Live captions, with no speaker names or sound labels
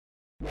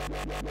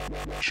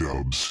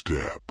Chub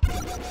Step.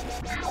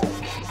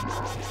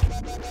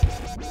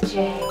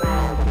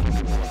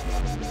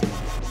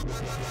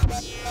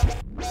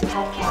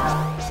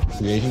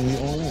 Creating the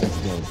oil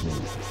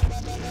judgment.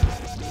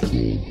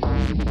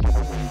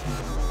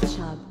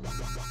 Chub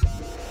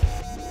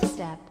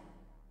Step.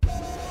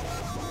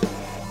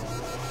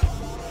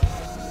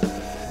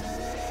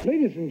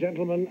 Ladies and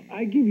gentlemen,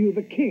 I give you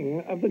the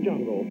king of the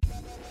jungle.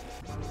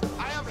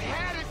 I have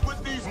had it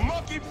with these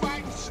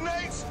monkey-fighting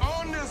snakes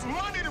on this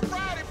Monday to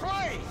Friday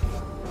play.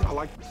 I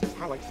like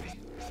me.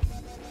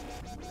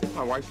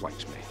 My wife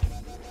likes me.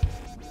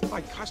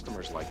 My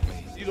customers like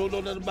me. You don't know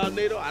nothing about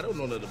NATO? I don't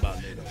know nothing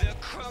about NATO. They're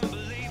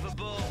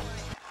unbelievable.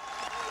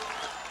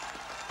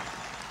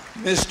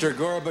 Mr.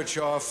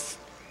 Gorbachev,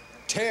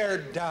 tear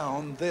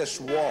down this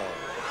wall.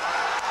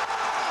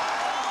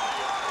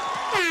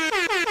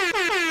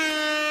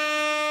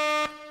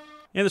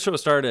 And the show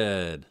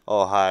started.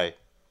 Oh, hi.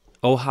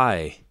 Oh,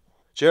 hi.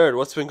 Jared,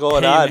 what's been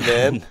going Hey, on,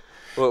 man. man?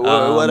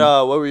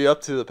 What were you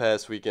up to the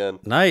past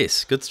weekend?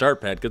 Nice. Good start,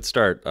 Pat. Good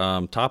start.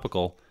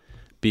 Topical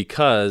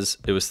because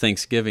it was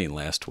Thanksgiving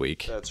last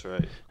week. That's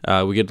right.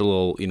 We did a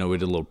little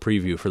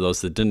preview for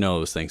those that didn't know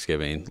it was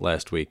Thanksgiving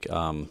last week,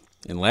 in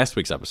last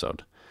week's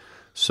episode.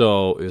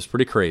 So it was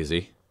pretty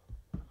crazy.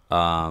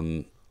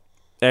 Actually,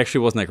 it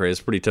wasn't that crazy. It's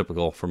pretty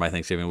typical for my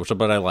Thanksgiving,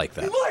 but I like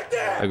that.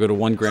 I go to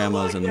one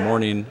grandma's in the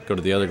morning, go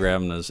to the other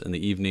grandma's in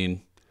the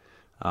evening.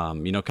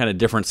 Kind of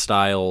different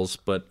styles,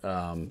 but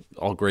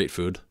all great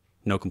food.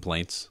 No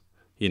complaints.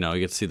 You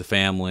get to see the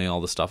family, all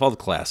the stuff, all the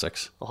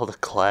classics. All the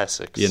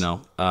classics.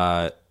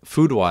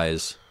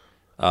 Food-wise,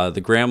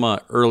 the grandma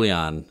early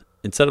on,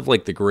 instead of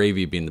like the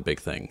gravy being the big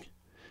thing,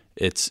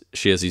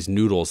 she has these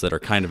noodles that are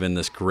kind of in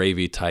this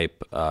gravy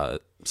type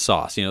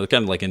sauce. Kind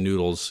of like in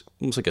noodles,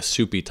 almost like a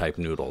soupy type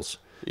noodles.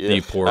 Yeah, that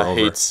you pour I over.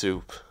 hate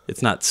soup.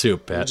 It's not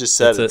soup, Pat. You just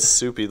said it's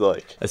soupy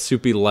like. A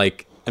soupy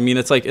like. I mean,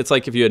 it's like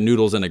if you had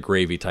noodles in a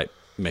gravy type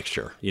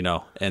mixture,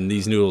 and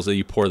these noodles that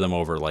you pour them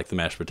over like the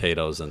mashed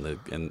potatoes and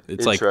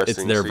it's like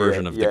it's their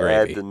version of the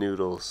gravy. Add the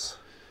noodles.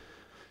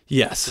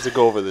 Yes. Does it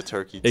go over the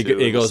turkey too?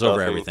 It goes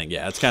over everything.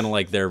 Yeah, it's kind of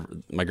like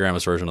my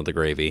grandma's version of the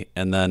gravy.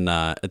 And then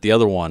at the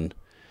other one,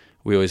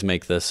 we always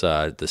make this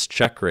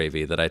Czech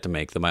gravy that I have to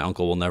make that my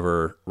uncle will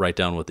never write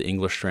down what the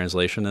English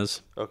translation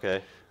is.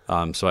 Okay.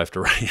 So I have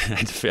to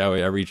write.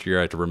 Every year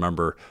I have to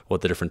remember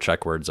what the different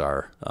Czech words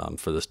are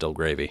for this dill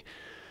gravy.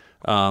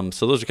 So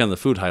those are kind of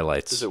the food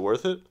highlights. Is it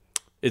worth it?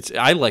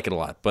 I like it a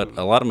lot, but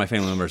a lot of my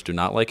family members do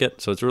not like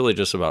it. So it's really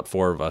just about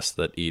 4 of us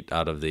that eat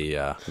out of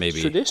the maybe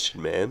it's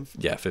tradition, man.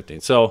 Yeah, 15.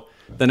 So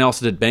then I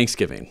also did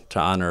Banksgiving to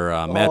honor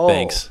Matt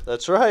Banks.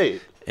 That's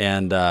right.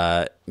 And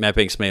Matt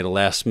Banks made a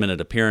last-minute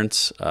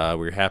appearance. We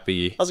were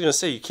happy. I was going to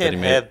say, you can't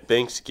have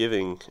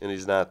Thanksgiving and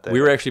he's not there.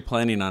 We were actually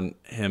planning on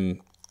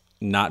him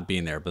not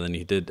being there, but then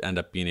he did end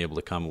up being able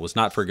to come. It was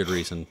not for a good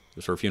reason. It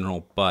was for a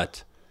funeral,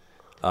 but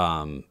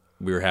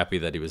we were happy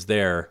that he was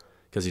there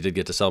because he did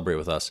get to celebrate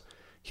with us.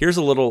 Here's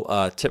a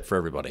little tip for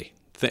everybody,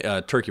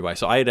 turkey-wise.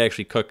 So I had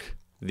actually cooked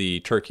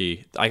the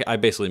turkey. I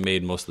basically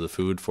made most of the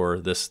food for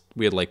this.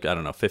 We had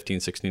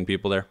 15, 16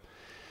 people there.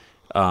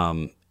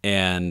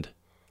 And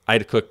I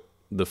had to cook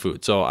the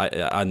food. So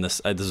this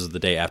is the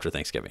day after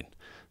Thanksgiving.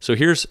 So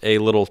here's a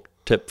little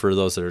tip for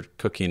those that are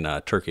cooking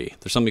turkey.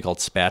 There's something called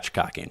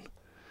spatchcocking,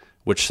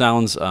 which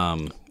sounds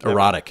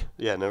erotic.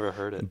 Yeah, never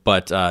heard it.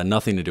 But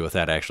nothing to do with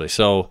that, actually.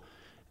 So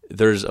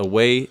there's a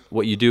way,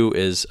 what you do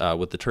is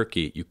with the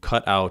turkey, you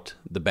cut out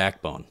the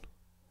backbone.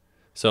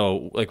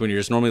 So like when you're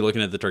just normally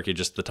looking at the turkey,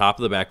 just the top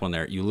of the backbone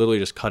there, you literally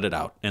just cut it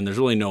out. And there's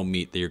really no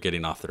meat that you're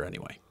getting off there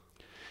anyway.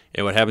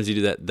 And what happens, you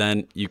do that,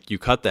 then you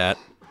cut that,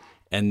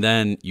 and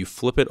then you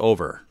flip it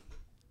over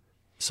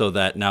so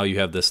that now you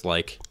have this,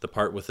 like, the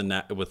part with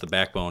the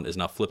backbone is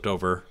now flipped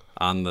over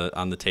on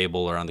the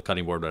table or on the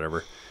cutting board,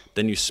 whatever.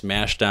 Then you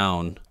smash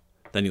down.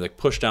 Then you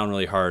push down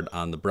really hard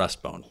on the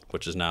breastbone,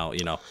 which is now,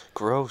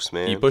 gross,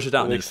 man. You push it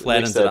down and it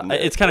flattens it out.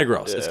 It's kind of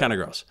gross. Yeah. It's kind of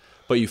gross.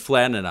 But you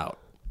flatten it out.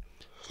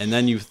 And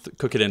then you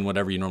cook it in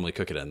whatever you normally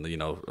cook it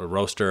in, a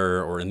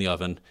roaster or in the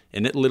oven.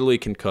 And it literally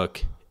can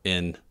cook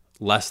in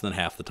less than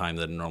half the time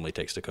that it normally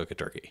takes to cook a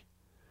turkey.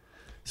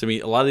 So,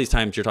 a lot of these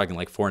times you're talking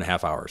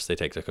 4.5 hours they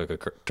take to cook a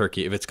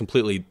turkey if it's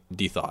completely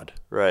de-thawed.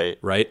 Right.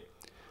 Right?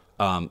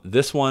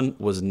 This one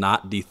was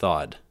not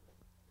de-thawed.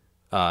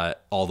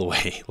 All the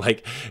way.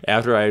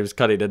 After I was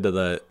cutting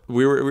into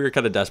we were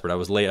kind of desperate. I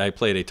was late. I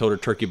played a Toter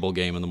Turkey Bowl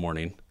game in the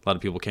morning. A lot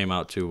of people came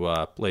out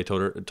to play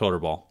Toter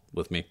Ball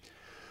with me.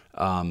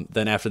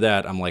 Then after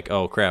that, I'm like,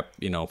 oh crap,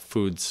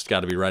 food's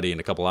got to be ready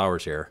in a couple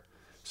hours here.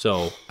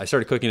 So I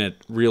started cooking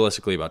it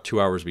realistically about 2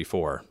 hours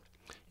before,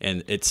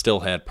 and it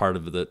still had part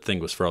of the thing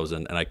was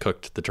frozen, and I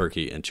cooked the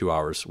turkey in 2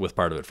 hours with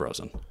part of it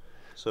frozen.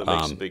 So it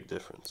makes a big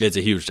difference. It's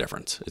a huge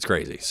difference. It's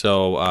crazy.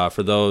 So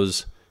for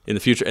those in the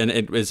future, and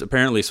it is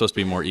apparently supposed to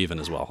be more even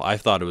as well. I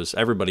thought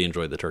everybody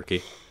enjoyed the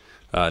turkey.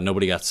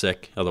 Nobody got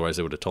sick. Otherwise,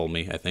 they would have told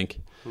me, I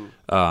think.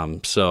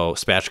 So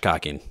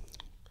spatchcocking.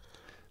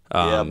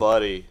 Yeah,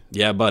 buddy.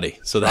 Yeah, buddy.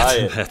 So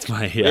that's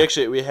my,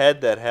 yeah. We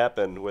had that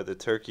happen where the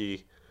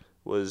turkey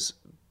was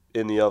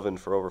in the oven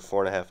for over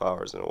 4.5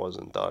 hours and it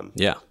wasn't done.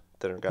 Yeah.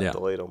 Dinner got Yeah.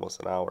 delayed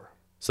almost an hour.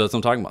 So that's what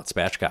I'm talking about,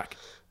 spatchcock.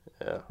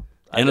 Yeah.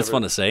 And it's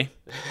fun to say.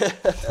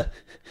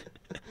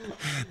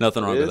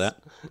 Nothing wrong with that.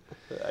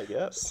 I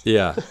guess.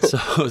 Yeah.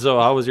 So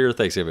how was your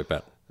Thanksgiving,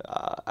 Pat?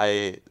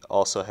 I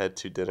also had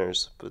 2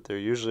 dinners, but they're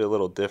usually a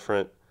little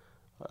different.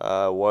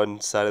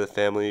 One side of the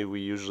family,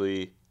 we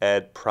usually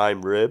add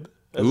prime rib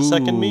as a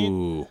second meat.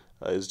 Ooh.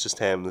 It was just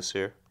ham this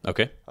year.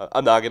 Okay.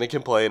 I'm not gonna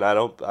complain. I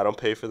don't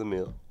pay for the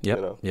meal. Yep,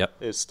 You know? yep.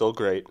 It's still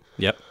great.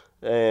 Yep.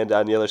 And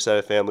on the other side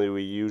of the family,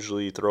 we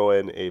usually throw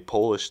in a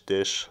Polish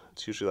dish.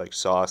 It's usually like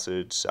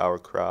sausage,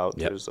 sauerkraut.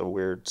 Yep. There's a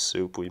weird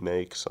soup we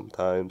make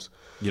sometimes.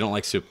 You don't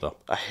like soup, though.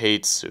 I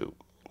hate soup.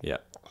 Yeah.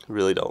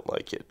 Really don't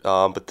like it.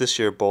 But this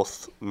year,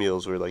 both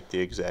meals were like the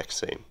exact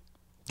same.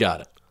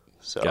 Got it.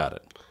 So Got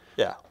it.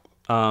 Yeah.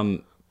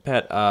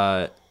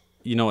 Pat,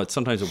 you know what?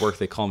 Sometimes at work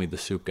they call me the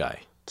soup guy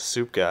The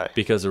soup guy.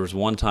 because there was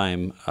one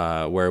time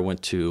where I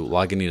went to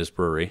Lagunitas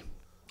Brewery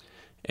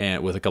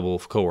and with a couple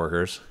of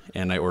coworkers,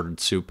 and I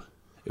ordered soup.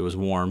 It was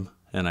warm,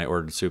 and I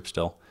ordered soup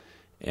still,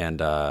 and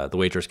the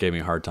waitress gave me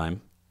a hard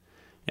time.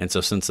 And so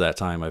since that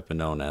time, I've been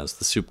known as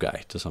the soup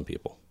guy to some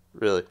people.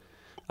 Really?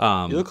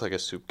 You look like a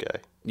soup guy.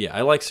 Yeah,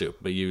 I like soup,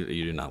 but you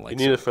do not like You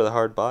soup. need it for the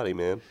hard body,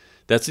 man.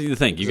 That's the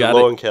thing. You Is it got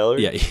low in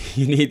calories?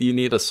 Yeah, you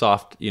need a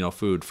soft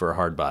food for a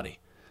hard body.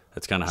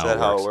 That's kind of Is how that it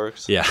works. how it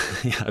works? Yeah,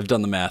 yeah. I've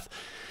done the math.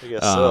 I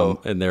guess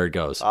so. And there it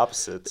goes.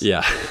 Opposites.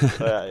 Yeah.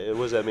 What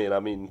does that mean?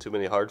 I'm eating too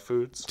many hard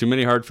foods? Too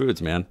many hard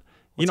foods, man.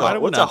 I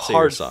would what's not a say you're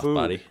a hard soft food?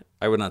 body.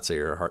 I would not say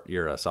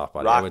you're a soft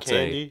body. Rock I would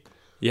candy? say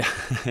yeah,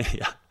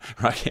 yeah.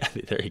 Rock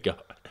candy. There you go.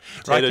 Rock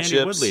Potato candy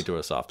chips. would lead to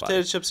a soft body.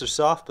 Potato chips are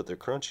soft, but they're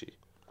crunchy.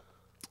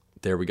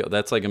 There we go.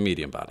 That's like a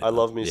medium body. I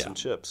love me Yeah. some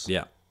chips.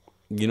 Yeah.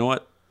 You know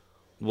what?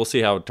 We'll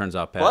see how it turns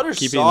out, Pat. Butter's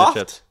Keep soft? eating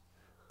the chips.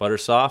 Butter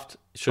soft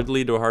should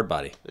lead to a hard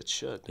body. It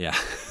should. Yeah.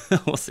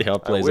 We'll see how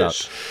it plays wish.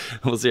 out.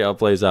 We'll see how it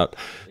plays out.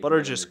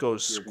 Butter just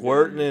goes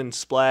squirting and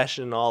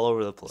splashing all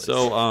over the place.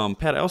 So,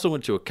 Pat, I also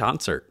went to a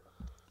concert.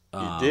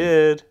 You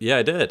did. Yeah,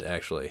 I did,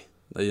 actually.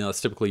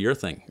 It's typically your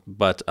thing.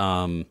 But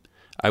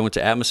I went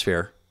to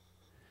Atmosphere.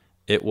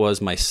 It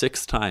was my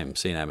 6th time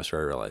seeing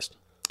Atmosphere, I realized.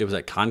 It was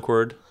at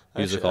Concord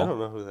Music Actually, I Hall. don't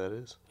know who that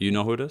is. You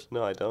know who it is?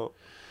 No, I don't.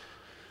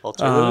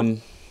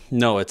 Alternative?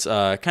 No, it's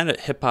kind of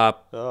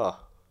hip-hop,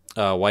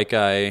 white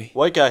guy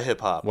White guy hip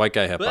hop. White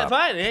guy hip-hop.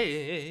 Fine.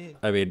 Hey.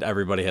 I mean,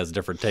 everybody has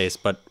different tastes,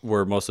 but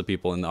we're most of the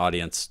people in the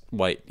audience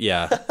white.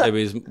 Yeah, I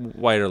mean, it's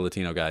white or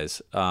Latino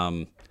guys.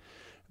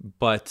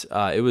 But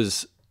it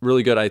was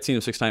really good. I'd seen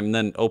him 6 times, and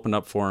then opened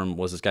up for him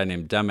was this guy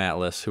named Dem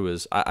Atlas, who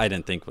was I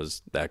didn't think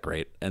was that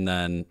great. And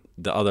then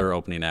the other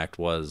opening act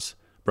was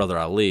Brother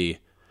Ali.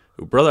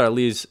 Brother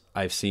Ali's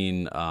I've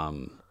seen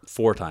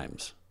 4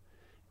 times,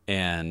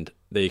 and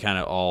they kind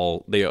of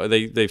all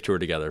they've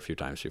toured together a few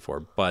times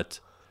before, but.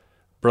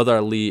 Brother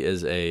Ali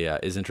is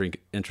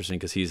interesting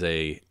because he's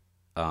a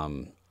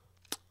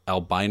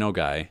albino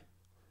guy.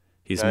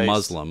 He's Nice.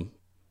 Muslim,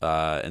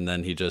 and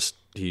then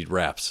he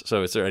raps.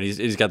 So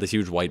he's got this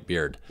huge white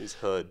beard. He's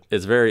hood.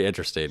 It's very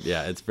interesting.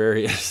 Yeah, it's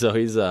very. So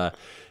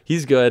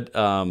he's good.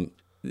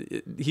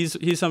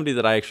 He's somebody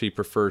that I actually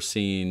prefer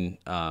seeing,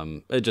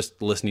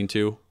 just listening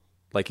to.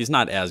 Like, he's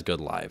not as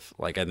good live.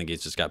 Like, I think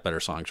he's just got better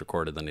songs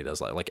recorded than he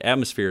does live. Like,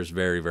 Atmosphere is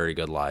very, very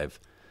good live.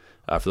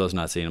 For those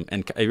not seeing him.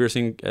 And have you ever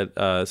seen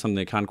something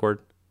at Concord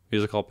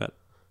Music Hall, Pet?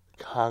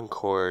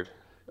 Concord.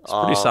 It's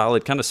pretty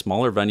solid, kind of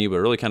smaller venue, but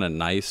really kind of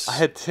nice. I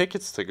had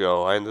tickets to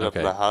go. I ended up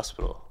in Okay. the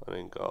hospital. I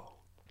didn't go.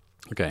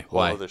 Okay, Whole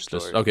why? other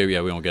story. Okay,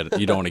 yeah, we won't get it.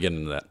 You don't want to get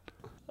into that.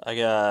 I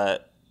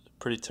got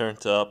pretty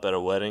turned up at a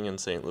wedding in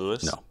St.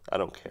 Louis. No. I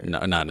don't care. No,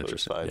 not It was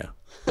interested. fine.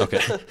 Yeah.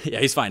 Okay. Yeah,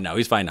 he's fine now.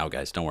 He's fine now,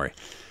 guys. Don't worry.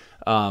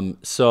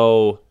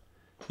 So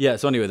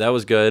anyway, that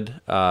was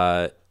good.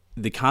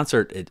 The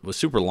concert, it was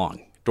super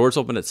long. Doors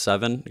opened at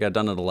 7. It got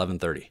done at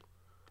 11:30.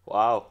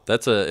 Wow.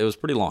 It was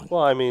pretty long.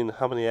 Well, I mean,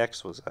 how many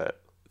acts was that?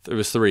 It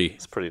was 3.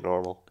 It's pretty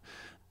normal.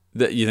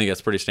 You think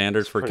that's pretty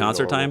standard for Pretty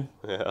concert normal.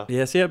 time? Yeah.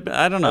 Yes, yeah,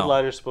 I don't know.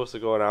 Headliner's supposed to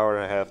go an hour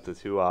and a half to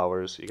 2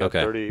 hours. You got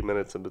Okay. 30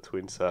 minutes in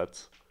between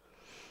sets.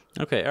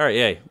 Okay, all right,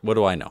 yay. What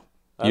do I know?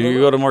 don't You know.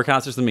 go to more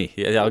concerts than me.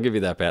 Yeah, I'll give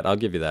you that, Pat. I'll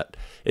give you that.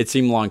 It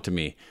seemed long to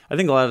me. I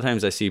think a lot of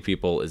times I see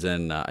people is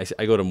in. I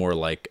go to more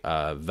like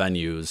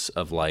venues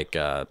of like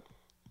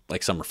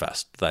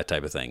Summerfest, that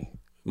type of thing,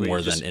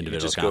 more than individual You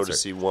just concerts. go to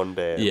see one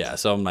band. Yeah,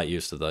 so I'm not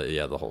used to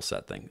the whole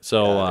set thing.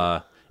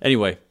 So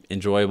anyway,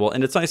 enjoyable,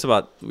 and it's nice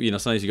about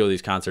sometimes you go to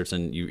these concerts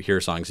and you hear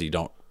songs that you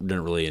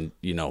didn't really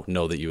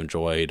know that you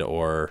enjoyed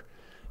or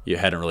you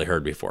hadn't really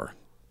heard before,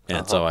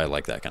 and so I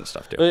like that kind of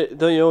stuff too. But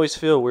don't you always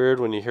feel weird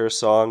when you hear a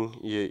song,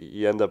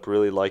 you end up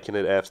really liking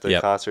it after the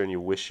Yep. concert and you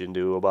wish you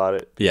knew about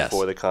it Yes.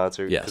 before the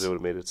concert Yes. because it would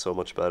have made it so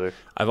much better.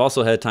 I've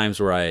also had times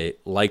where I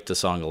liked a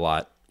song a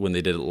lot when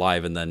they did it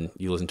live, and then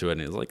you listen to it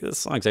and it's like, this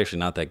song's actually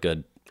not that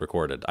good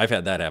recorded. I've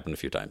had that happen a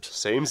few times.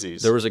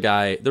 Samesies. There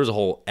was a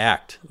whole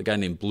act, a guy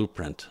named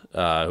Blueprint, who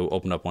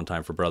opened up one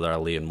time for Brother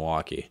Ali in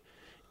Milwaukee.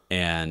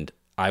 And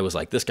I was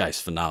like, this guy's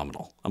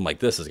phenomenal. I'm like,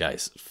 this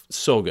guy's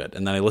so good.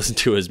 And then I listened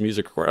to his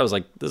music record. I was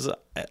like,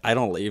 I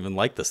don't even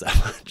like this that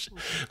much.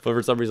 But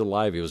for some reason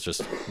live, he was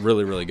just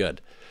really, really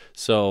good.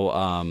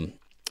 So,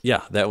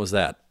 yeah, that was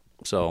that.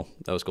 So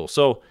that was cool.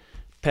 So,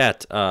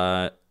 Pat,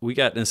 we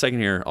got, in a second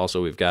here,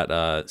 also, we've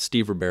got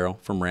Steve Ribeiro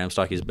from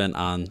Ramstock. He's been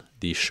on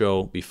the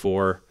show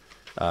before.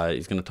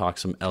 He's going to talk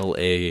some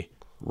L.A.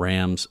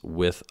 Rams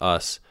with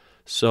us.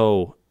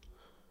 So,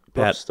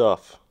 Pat. Rough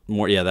stuff.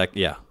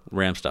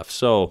 Ram stuff.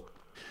 So,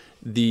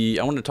 I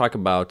want to talk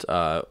about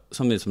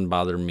something that's been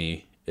bothering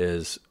me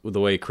is the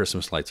way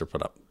Christmas lights are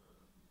put up.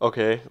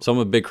 Okay. So I'm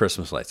a big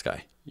Christmas lights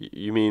guy.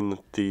 You mean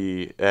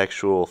the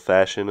actual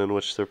fashion in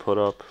which they're put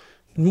up?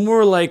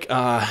 More like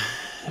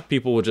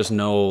people would just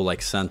know,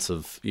 like, sense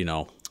of,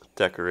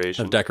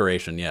 Decoration. Of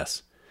decoration,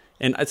 yes.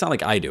 And it's not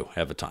like I do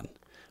have a ton.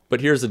 But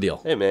here's the deal.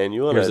 Hey, man,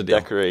 you want to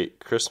decorate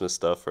Christmas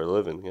stuff for a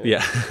living.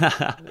 Yeah.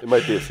 It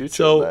might be a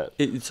future in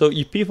that. So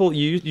you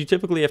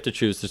typically have to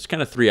choose. There's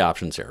kind of three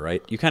options here,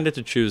 right? You kind of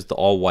have to choose the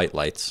all white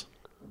lights,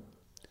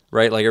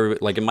 right?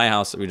 Like in my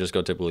house, we just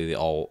go typically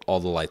all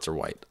the lights are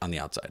white on the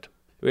outside.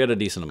 We had a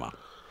decent amount.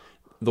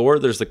 Or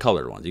there's the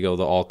colored ones. You go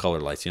the all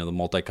colored lights, the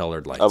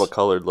multicolored lights. I'm a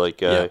colored light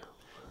guy.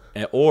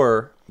 Yeah.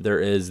 Or there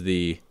is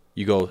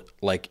you go,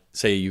 like,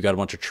 say you got a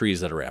bunch of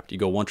trees that are wrapped. You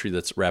go one tree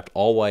that's wrapped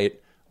all white,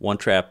 one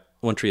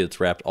tree that's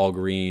wrapped all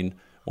green,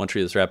 one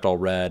tree that's wrapped all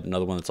red,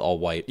 another one that's all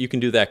white. You can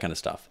do that kind of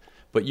stuff.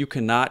 But you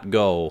cannot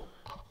go,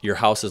 your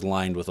house is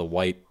lined with a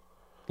white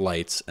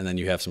lights, and then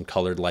you have some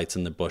colored lights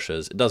in the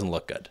bushes. It doesn't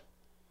look good.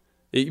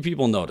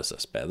 People notice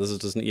this, Pat. This is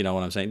just, you know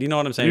what I'm saying? Do you know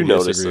what I'm saying? You Do you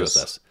notice disagree this.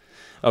 with this?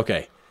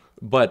 Okay.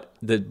 But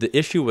the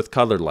issue with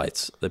colored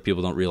lights that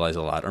people don't realize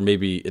a lot, or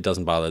maybe it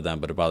doesn't bother them,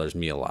 but it bothers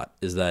me a lot,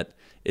 is that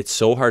it's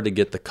so hard to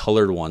get the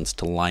colored ones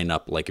to line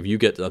up. Like if you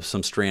get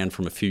some strand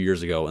from a few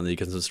years ago and then you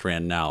get some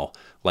strand now,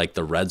 like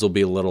the reds will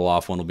be a little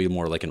off. One will be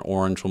more like an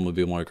orange, one will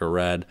be more like a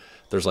red.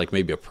 There's like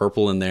maybe a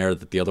purple in there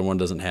that the other one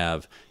doesn't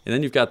have. And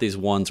then you've got these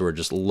ones where it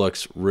just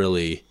looks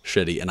really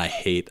shitty. And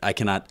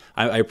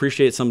I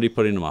appreciate somebody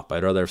putting them up.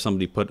 I'd rather have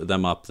somebody put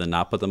them up than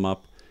not put them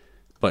up.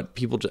 But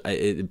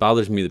it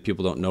bothers me that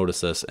people don't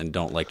notice this and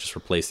don't like just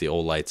replace the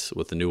old lights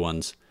with the new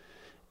ones.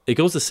 It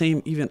goes the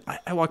same, even,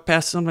 I walk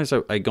past, sometimes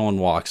I go on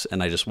walks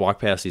and I just walk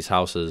past these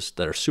houses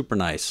that are super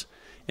nice.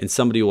 And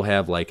somebody will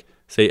have like,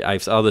 say, I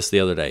saw this the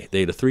other day.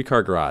 They had a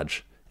 3-car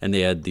garage and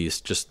they had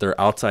these, just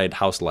their outside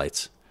house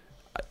lights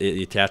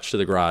attached to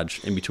the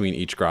garage in between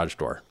each garage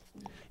door.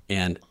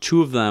 And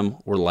 2 of them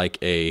were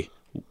like a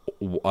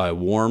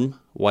warm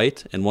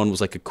white and one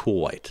was like a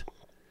cool white.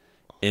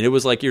 And it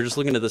was like you're just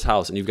looking at this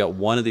house and you've got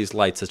one of these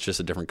lights that's just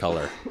a different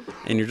color.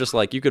 And you're just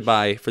like, you could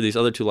buy, for these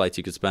other 2 lights,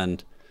 you could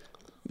spend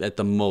at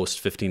the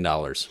most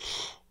 $15,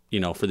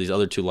 for these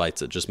other 2 lights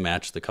that just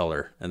match the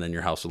color. And then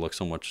your house would look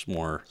so much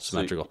more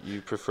symmetrical. So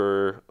you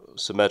prefer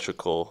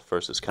symmetrical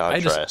versus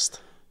contrast.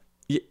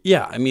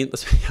 Yeah, I mean,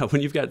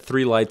 when you've got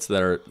 3 lights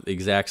that are the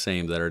exact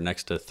same that are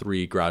next to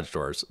 3 garage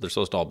doors, they're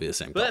supposed to all be the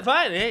same color. But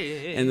fine,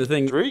 hey. And the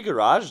thing, 3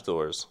 garage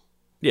doors.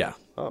 Yeah.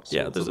 Oh, so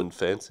yeah, this isn't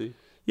fancy.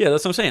 Yeah,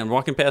 that's what I'm saying. I'm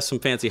walking past some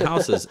fancy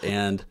houses,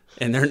 and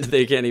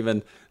they can't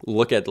even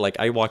look at, like,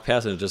 I walk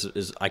past and it just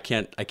is, I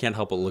can't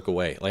help but look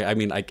away. Like, I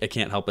mean, I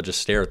can't help but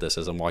just stare at this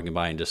as I'm walking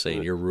by and just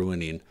saying, you're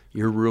ruining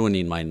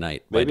my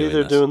night. Maybe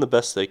they're doing the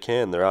best they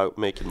can. They're out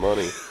making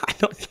money. I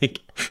don't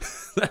think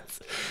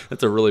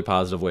that's a really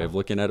positive way of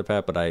looking at it,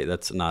 Pat, but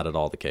that's not at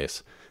all the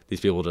case.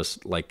 These people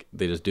just, like,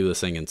 they just do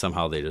this thing and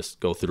somehow they just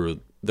go through,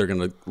 they're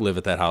going to live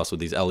at that house with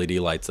these LED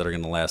lights that are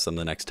going to last them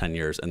the next 10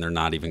 years, and they're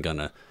not even going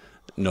to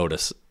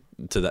notice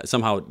to that.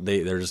 Somehow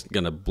they're just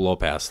going to blow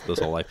past this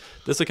whole life.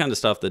 This is the kind of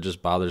stuff that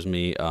just bothers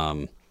me.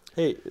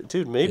 Hey,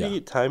 dude, maybe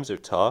times are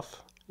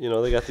tough.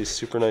 They got these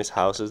super nice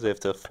houses they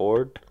have to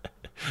afford.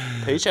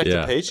 Paycheck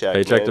to paycheck,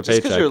 man. To Just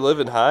because paycheck. you're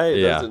living high,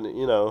 it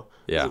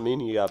doesn't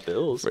mean you got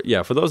bills.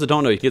 For those that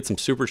don't know, you can get some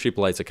super cheap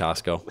lights at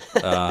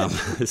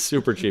Costco.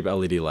 Super cheap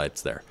LED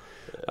lights there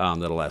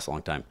that'll last a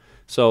long time.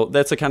 So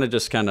that's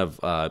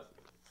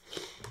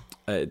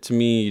to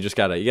me, you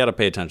gotta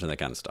pay attention to that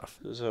kind of stuff.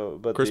 So,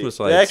 but Christmas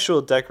the lights,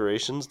 actual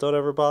decorations don't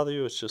ever bother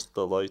you. It's just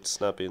the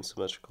lights not being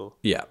symmetrical.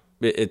 Yeah,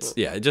 you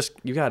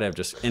gotta have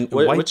just. And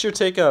what's your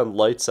take on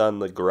lights on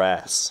the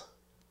grass?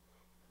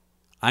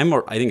 I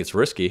think it's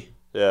risky.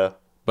 Yeah,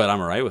 but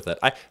I'm alright with it.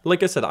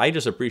 Like I said, I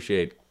just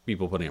appreciate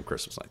people putting up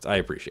Christmas lights. I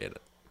appreciate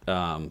it.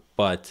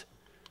 But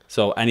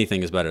so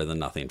anything is better than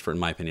nothing, in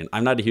my opinion.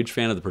 I'm not a huge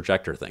fan of the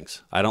projector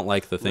things. I don't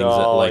like the things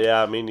that like.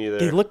 Yeah, me neither.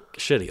 They look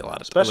shitty a lot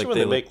of especially when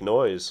they make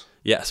noise.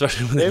 Yeah,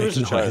 especially when they make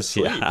noise. Trying to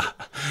sleep.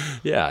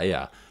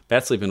 Yeah.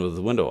 Pat's sleeping with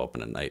the window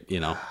open at night,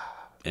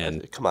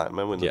 And come on,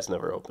 my window's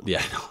never open.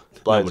 Yeah,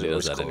 Blinds nobody are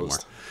does that closed. anymore.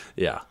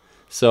 Yeah.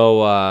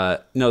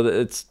 So no,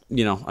 it's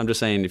I'm just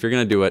saying, if you're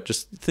gonna do it,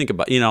 just think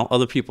about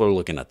other people are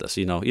looking at this.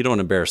 You don't want to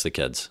embarrass the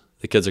kids.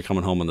 The kids are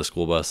coming home on the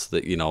school bus.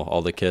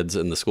 All the kids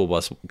in the school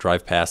bus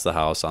drive past the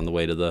house on the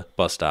way to the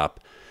bus stop,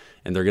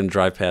 and they're gonna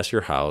drive past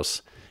your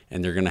house.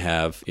 And they're going to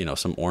have,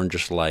 some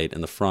orangish light in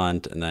the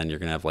front, and then you're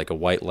going to have like a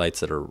white lights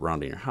that are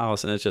surrounding your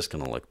house, and it's just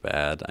going to look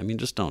bad. I mean,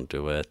 just don't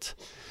do it.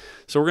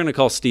 So we're going to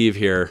call Steve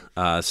here,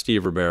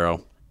 Steve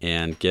Ribeiro,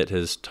 and get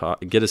his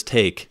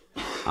take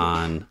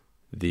on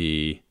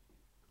the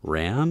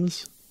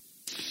Rams.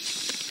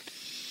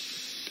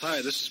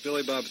 Hi, this is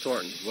Billy Bob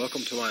Thornton.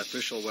 Welcome to my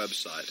official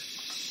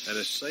website. And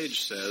as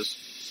Sage says,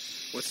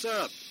 what's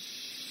up?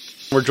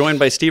 We're joined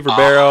by Steve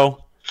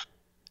Ribeiro,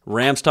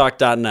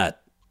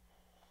 ramstalk.net.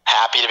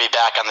 Happy to be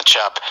back on the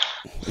Chubb.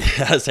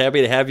 Yes,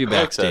 happy to have you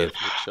back, Steve.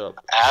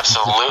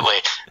 Absolutely.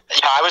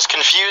 I was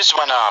confused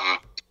when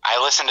I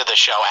listened to the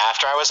show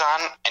after I was on,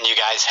 and you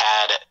guys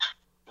had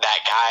that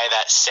guy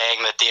that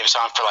sang the theme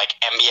song for like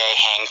NBA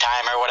Hang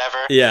Time or whatever.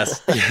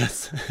 Yes. I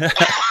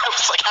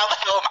was like, how the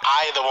hell am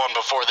I the one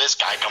before this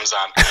guy comes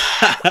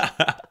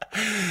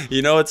on?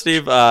 You know what,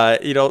 Steve?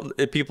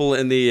 People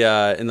in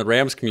the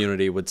Rams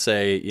community would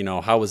say,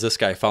 how was this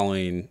guy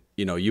following,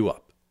 you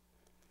up?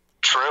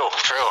 True.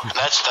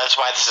 That's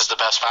why this is the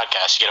best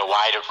podcast. You get a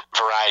wide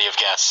variety of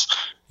guests.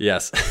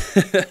 Yes.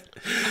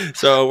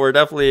 So we're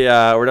definitely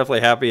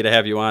happy to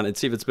have you on. And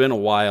Steve, it's been a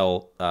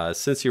while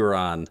since you were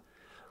on.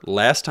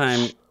 Last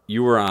time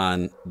you were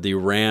on, the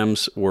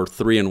Rams were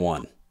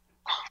 3-1.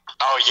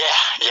 Oh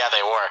yeah,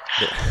 they were.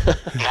 Yeah.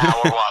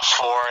 Now we're what,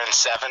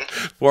 4-7?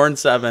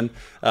 4-7.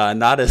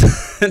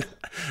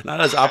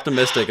 Not as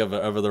optimistic of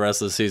the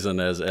rest of the season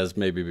as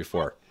maybe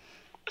before.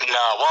 No,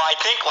 well, I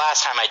think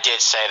last time I did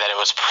say that it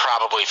was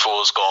probably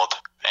fool's gold,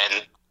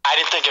 and I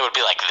didn't think it would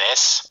be like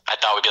this. I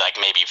thought it would be like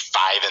maybe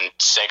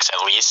 5-6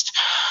 at least,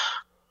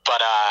 but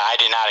I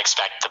did not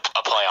expect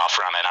a playoff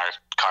run in our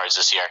cards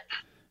this year.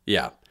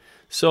 Yeah.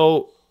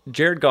 So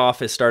Jared Goff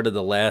has started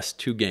the last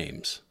 2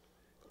 games,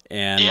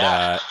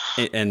 and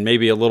and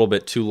maybe a little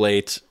bit too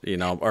late,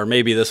 or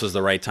maybe this was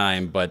the right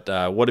time. But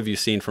what have you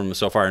seen from him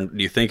so far? And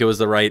do you think it was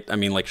the right? I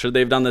mean, should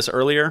they have done this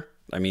earlier?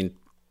 I mean,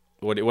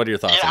 what are your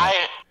thoughts on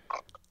that?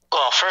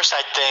 Well, first,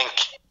 I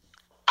think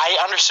I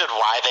understood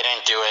why they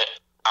didn't do it.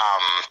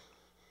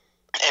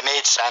 It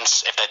made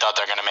sense if they thought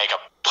they're going to make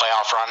a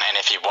playoff run, and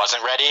if he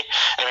wasn't ready.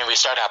 I mean, we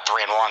started out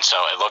 3-1, so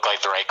it looked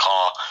like the right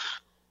call.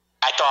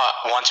 I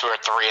thought once we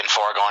were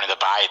 3-4 going to the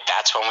bye,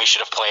 that's when we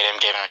should have played him,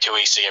 gave him 2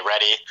 weeks to get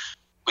ready.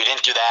 We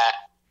didn't do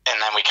that, and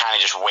then we kind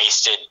of just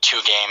wasted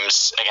 2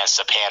 games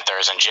against the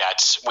Panthers and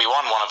Jets. We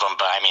won one of them,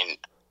 but I mean,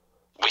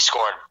 we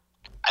scored,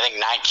 I think,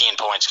 19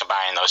 points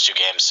combined in those 2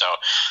 games. So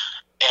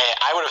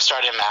I would have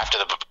started him after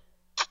the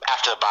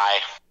bye,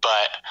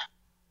 but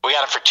we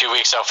got him for 2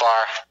 weeks so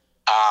far.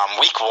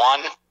 Week 1,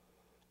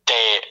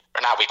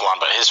 not week 1,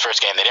 but his first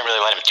game, they didn't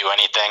really let him do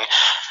anything.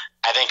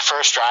 I think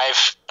first drive,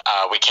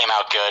 we came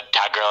out good.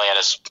 Todd Gurley had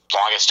his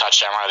longest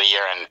touchdown run of the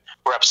year, and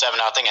we're up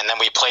 7-0. And then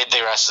we played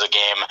the rest of the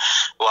game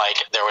like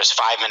there was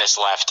 5 minutes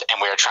left,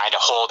 and we were trying to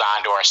hold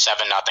on to our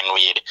 7-0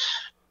 lead.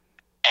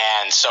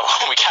 And so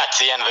when we got to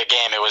the end of the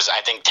game, it was,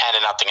 I think,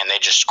 10-0, and they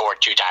just scored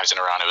 2 times in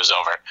a row, and it was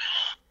over.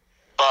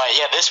 But,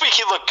 yeah, this week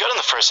he looked good in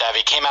the first half.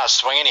 He came out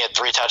swinging. He had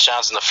 3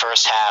 touchdowns in the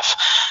first half.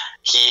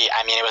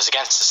 It was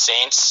against the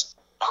Saints,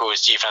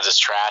 whose defense is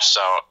trash,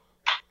 so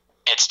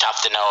it's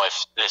tough to know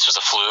if this was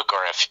a fluke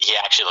or if he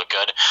actually looked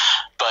good.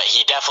 But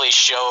he definitely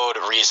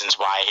showed reasons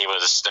why he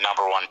was the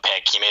number 1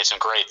 pick. He made some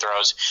great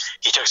throws.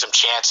 He took some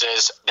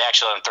chances. They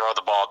actually let him throw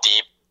the ball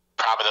deep.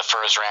 Probably the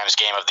first Rams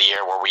game of the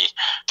year where we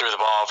threw the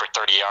ball over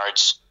 30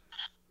 yards.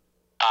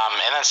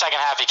 And then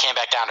second half, he came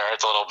back down to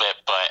earth a little bit,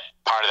 but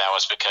part of that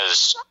was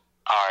because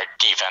our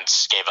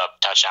defense gave up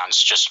touchdowns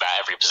just about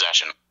every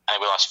possession. I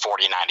think we lost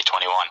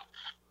 49-21.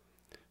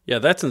 Yeah,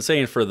 that's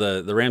insane for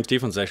the Rams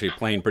defense actually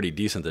playing pretty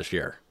decent this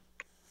year.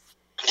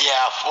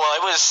 Yeah, well,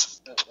 it was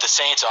the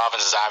Saints'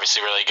 offense is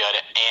obviously really good,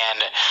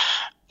 and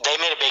they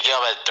made a big deal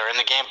about it during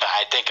the game, but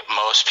I think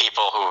most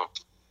people who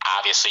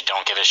obviously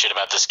don't give a shit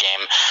about this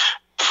game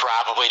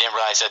probably didn't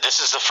realize that this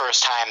is the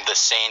first time the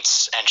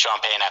Saints and Sean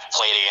Payton have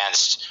played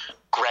against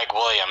Greg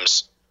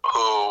Williams,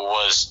 who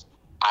was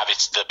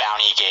obviously the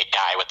bounty gate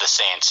guy with the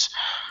Saints.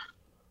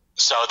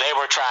 So they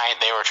were trying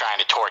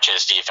to torch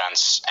his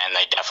defense, and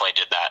they definitely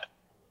did that.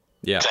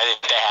 Yeah, I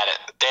think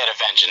they had a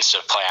vengeance to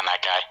play on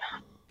that guy.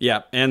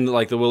 Yeah, and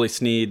like the Willie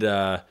Snead,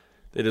 they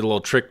did a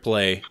little trick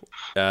play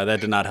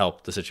that did not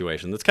help the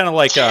situation. That's kind of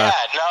like a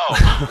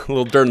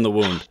little dirt in the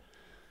wound.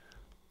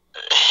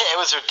 It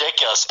was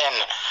ridiculous, and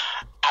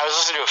I was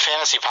listening to a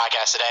fantasy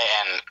podcast today,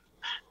 and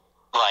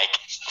like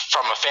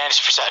from a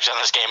fantasy perspective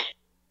on this game,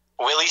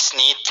 Willie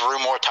Snead threw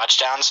more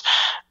touchdowns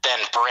than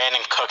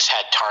Brandon Cooks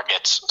had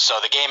targets. So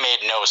the game made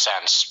no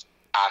sense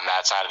on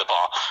that side of the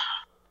ball.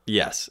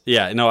 Yes,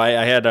 yeah, no, I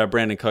had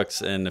Brandon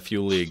Cooks in a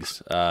few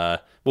leagues.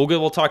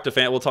 We'll talk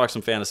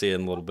some fantasy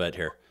in a little bit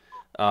here.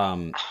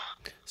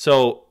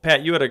 So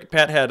Pat,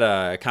 Pat had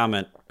a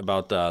comment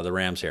about the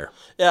Rams here.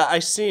 Yeah, I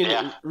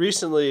seen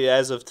recently,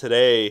 as of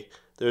today,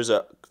 there's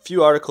a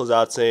few articles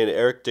out saying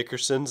Eric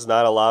Dickerson's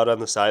not allowed on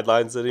the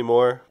sidelines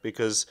anymore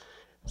because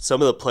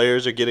some of the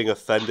players are getting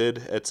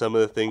offended at some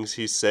of the things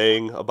he's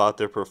saying about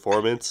their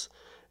performance.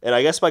 And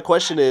I guess my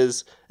question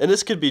is, and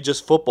this could be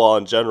just football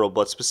in general,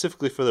 but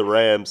specifically for the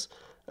Rams,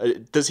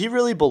 does he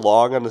really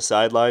belong on the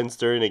sidelines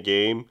during a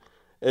game?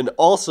 And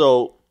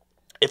also,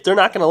 if they're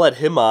not going to let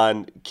him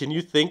on, can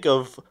you think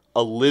of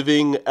a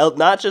living,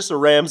 not just a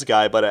Rams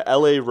guy, but a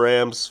LA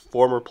Rams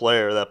former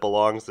player that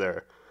belongs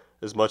there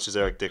as much as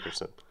Eric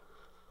Dickerson.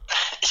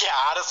 Yeah,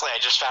 honestly, I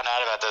just found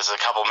out about this a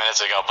couple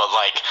minutes ago, but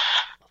like,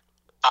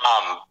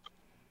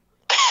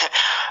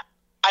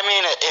 I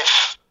mean,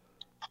 if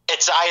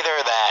it's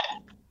either that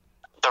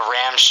the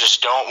Rams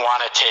just don't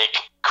want to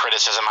take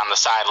criticism on the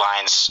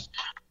sidelines,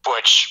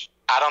 which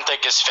I don't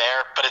think is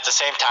fair, but at the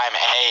same time,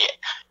 hey,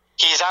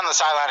 he's on the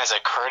sideline as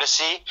a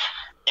courtesy.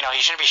 You know,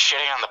 he shouldn't be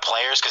shitting on the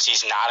players because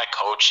he's not a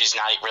coach. He's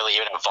not really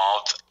even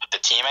involved with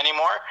the team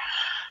anymore.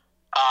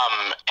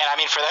 And I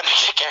mean, for them to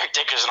kick Eric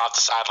Dickerson off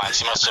the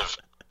sidelines, he must have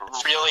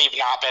really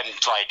not been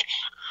like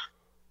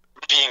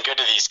being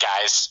good to these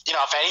guys. You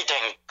know, if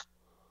anything,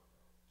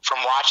 from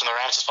watching the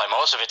Rams play,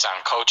 most of it's on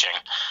coaching.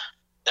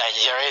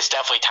 There is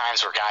definitely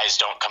times where guys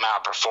don't come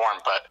out and perform,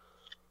 but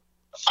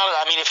I don't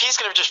know. I mean, if he's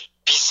going to just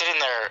be sitting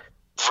there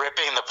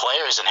ripping the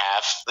players in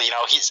half, you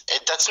know,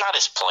 that's not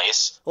his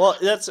place. Well,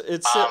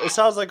 it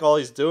sounds like all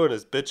he's doing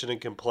is bitching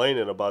and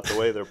complaining about the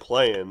way they're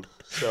playing.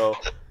 So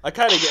I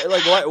kind of get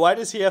like, why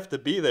does he have to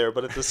be there?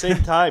 But at the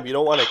same time, you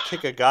don't want to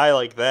kick a guy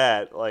like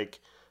that, like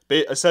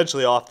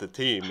essentially off the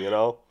team, you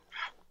know?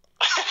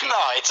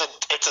 No, it's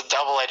a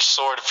double-edged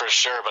sword for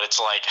sure, but it's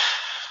like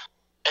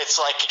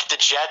the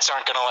Jets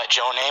aren't going to let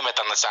Joe Namath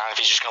on the sideline if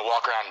he's just going to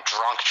walk around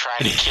drunk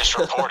trying to kiss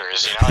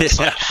reporters, you know? It's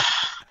like,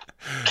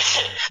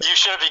 you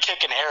should be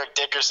kicking Eric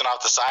Dickerson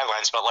off the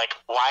sidelines, but like,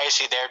 why is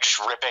he there just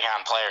ripping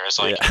on players?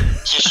 Like,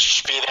 he should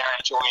just be there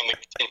enjoying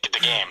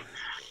the game.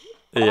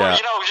 Or,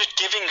 you know, just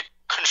giving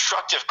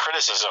constructive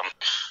criticism.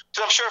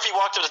 Because I'm sure if he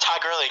walked up to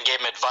Todd Gurley and gave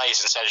him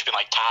advice instead of just being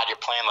like, Todd, you're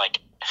playing like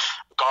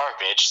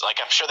garbage, like,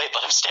 I'm sure they'd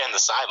let him stay on the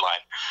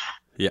sideline.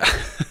 Yeah,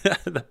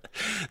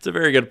 it's a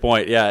very good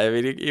point. Yeah, I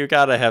mean, you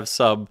got to have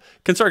some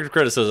constructive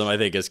criticism. I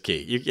think is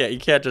key. You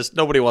can't just,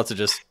 nobody wants to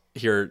just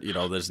hear, you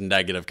know, there's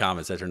negative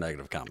comments after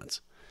negative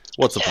comments.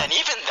 What's the point? And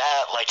even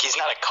that, like, he's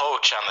not a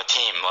coach on the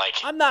team. Like,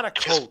 I'm not a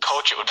if he was a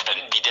coach, it would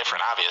be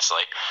different,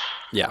 obviously.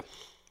 Yeah.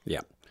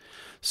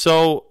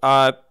 So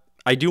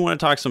I do want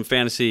to talk some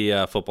fantasy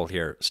football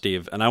here,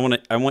 Steve, and I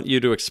want you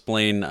to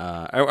explain.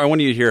 I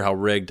want you to hear how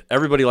rigged.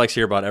 Everybody likes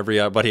to hear about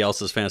everybody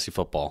else's fantasy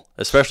football,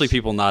 especially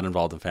people not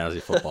involved in fantasy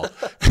football.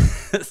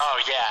 Oh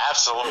yeah,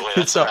 absolutely.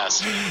 That's the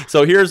best.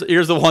 So here's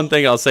the one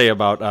thing I'll say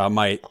about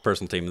my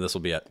personal team, and this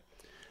will be it.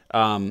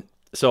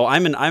 So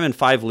I'm in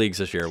 5 leagues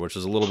this year, which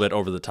is a little bit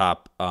over the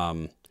top.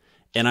 And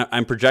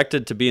I'm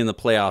projected to be in the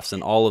playoffs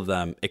in all of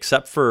them,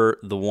 except for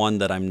the one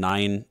that I'm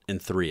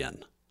 9-3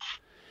 in.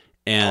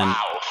 And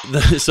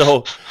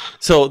wow.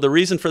 so the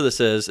reason for this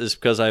is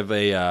because I have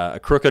a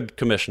crooked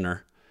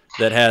commissioner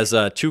that has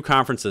 2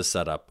 conferences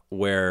set up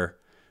where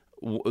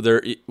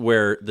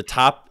the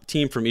top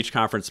team from each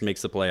conference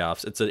makes the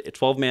playoffs. It's a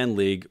 12-man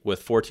league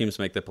with 4 teams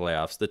make the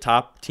playoffs. The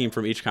top team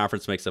from each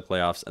conference makes the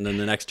playoffs, and then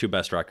the next 2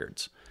 best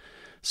records.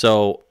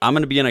 So I'm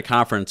going to be in a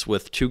conference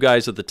with 2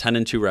 guys with a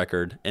 10-2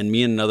 record, and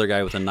me and another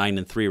guy with a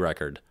 9-3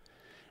 record,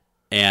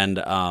 and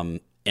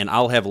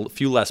I'll have a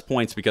few less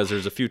points because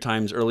there's a few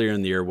times earlier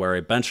in the year where I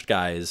benched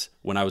guys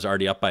when I was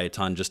already up by a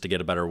ton just to get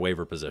a better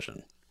waiver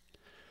position.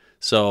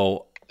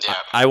 So yeah.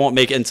 I won't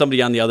make it, and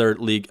somebody on the other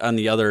league, on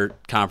the other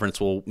conference,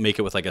 will make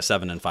it with like a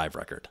 7-5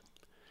 record.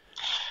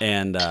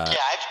 And I've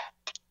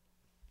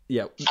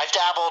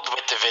dabbled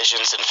with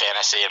divisions in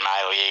fantasy in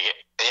my league.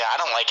 Yeah, I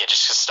don't like it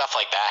just because stuff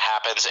like that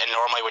happens. And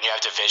normally when you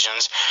have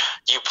divisions,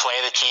 you play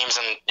the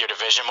teams in your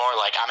division more.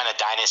 Like, I'm in a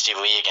dynasty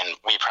league, and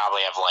we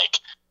probably have like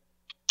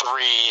 3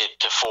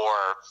 to 4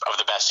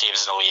 of the best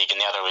teams in the league, and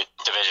the other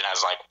division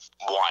has like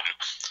 1.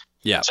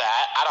 Yeah. So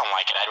I don't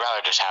like it. I'd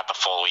rather just have the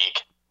full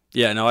league.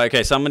 Yeah, no,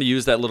 okay, so I'm going to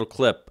use that little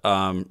clip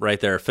right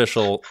there,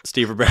 official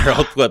Steve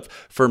Ribeiro clip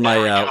for my,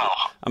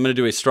 I'm going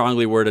to do a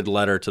strongly worded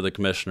letter to the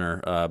commissioner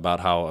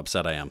about how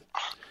upset I am.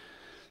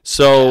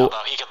 So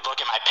although he could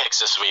look at my picks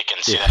this week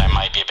and see that I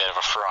might be a bit of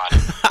a fraud.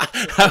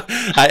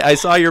 I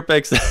saw your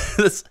picks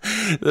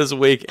this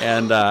week,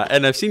 and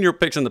I've seen your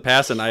picks in the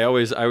past, and I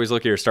always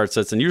look at your start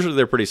sets, and usually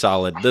they're pretty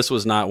solid. This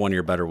was not one of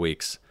your better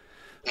weeks.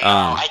 No,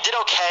 I did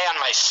okay on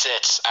my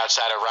sits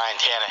outside of Ryan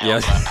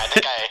Tannehill, but I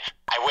think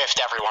I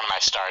whiffed every one of my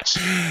starts.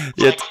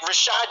 Like,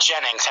 Rashad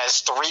Jennings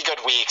has 3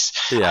 good weeks.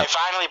 I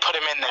finally put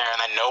him in there,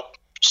 and then nope,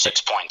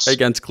 6 points.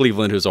 Against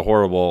Cleveland, who's a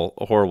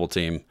horrible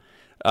team.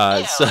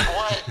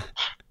 What?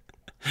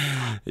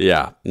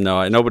 Yeah,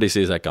 no, nobody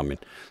sees that coming.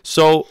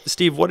 So,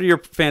 Steve, what are your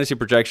fantasy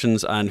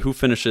projections on who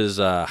finishes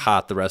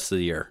hot the rest of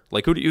the year?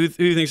 Like, who do you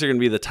think are going to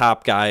be the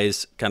top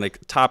guys, kind of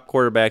top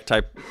quarterback,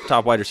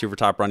 top wide receiver,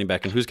 top running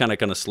back, and who's kind of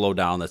going to slow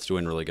down that's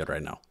doing really good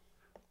right now?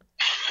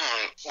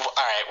 All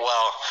right,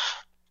 well,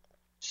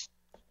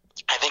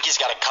 I think he's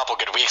got a couple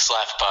good weeks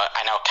left, but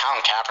I know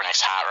Colin Kaepernick's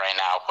hot right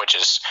now, which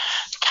is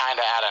kind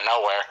of out of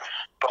nowhere.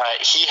 But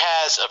he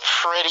has a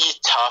pretty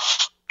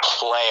tough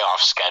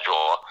playoff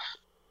schedule.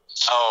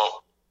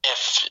 So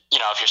if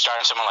you're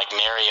starting someone like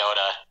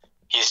Mariota,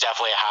 he's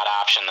definitely a hot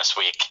option this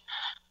week.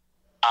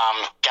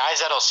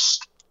 Guys that'll,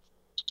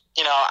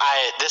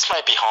 this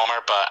might be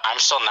Homer, but I'm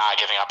still not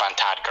giving up on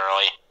Todd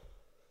Gurley.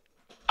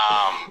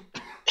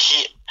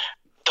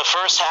 the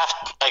first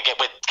half, like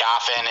with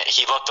Goffin,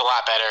 he looked a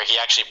lot better.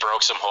 He actually broke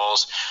some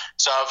holes.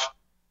 So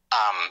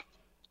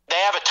they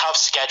have a tough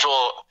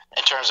schedule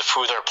in terms of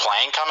who they're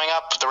playing coming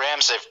up, the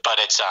Rams.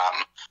 But it's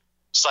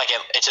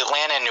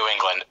Atlanta and New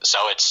England,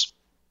 so it's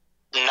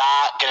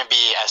not going to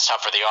be as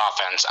tough for the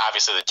offense.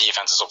 Obviously, the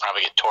defenses will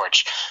probably get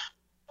torched.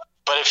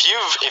 But if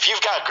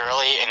you've got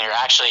Gurley and you're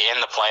actually in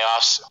the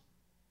playoffs,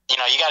 you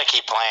know, you got to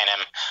keep playing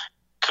him.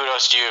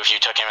 Kudos to you if you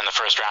took him in the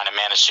first round and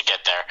managed to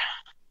get there.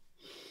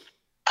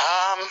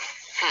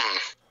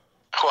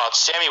 Who else?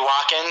 Sammy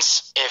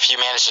Watkins, if you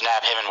manage to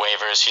nab him in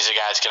waivers, he's a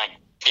guy that's going to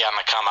be on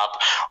the come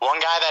up. One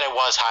guy that I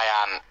was high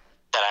on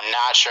that I'm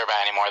not sure about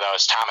anymore, though,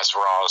 is Thomas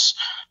Rawls.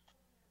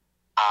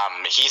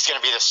 He's going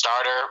to be the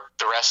starter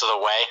the rest of the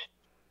way.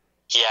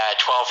 He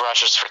had 12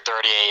 rushes for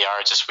 38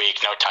 yards this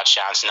week, no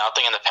touchdowns,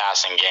 nothing in the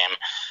passing game.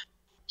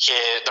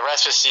 The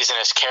rest of the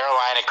season is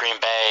Carolina, Green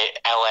Bay,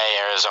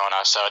 LA,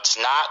 Arizona, so it's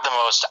not the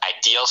most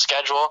ideal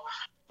schedule.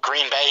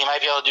 Green Bay he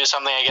might be able to do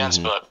something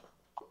against, but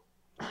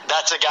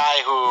that's a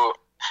guy who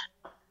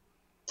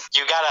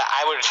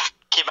I would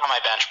keep on my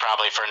bench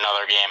probably for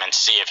another game and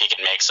see if he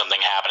can make something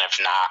happen. If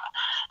not,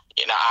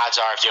 you know, odds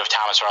are if you have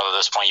Thomas Rawls at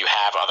this point, you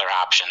have other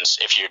options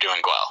if you're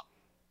doing well.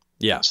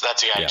 Yeah. So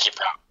that's a guy to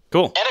keep out.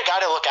 Cool. And a guy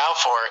to look out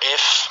for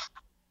if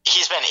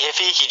he's been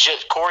iffy.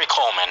 Corey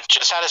Coleman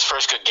just had his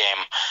first good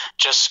game,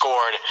 just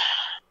scored.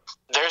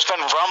 There's been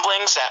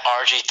rumblings that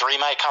RG3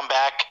 might come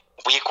back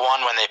week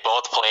 1 when they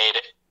both played.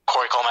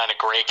 Corey Coleman had a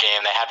great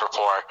game. They had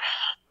rapport.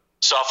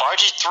 So if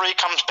RG3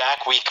 comes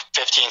back week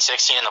 15,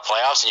 16 in the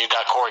playoffs and you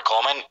got Corey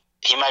Coleman,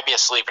 he might be a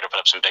sleeper to put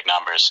up some big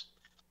numbers.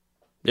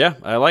 Yeah,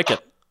 I like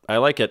it.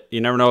 You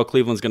never know what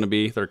Cleveland's going to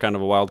be. They're kind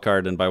of a wild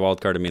card, and by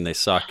wild card I mean they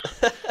suck.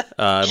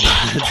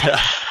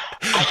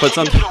 I think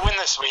they're going to win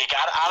this week.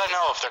 I don't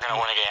know if they're going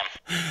to win a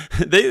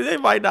game. They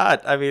might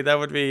not. I mean, that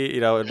would be,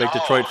 you know, it'd make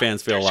Detroit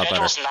fans feel a lot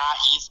better. Not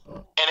easy.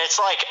 And it's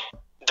like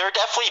they're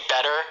definitely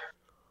better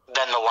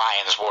than the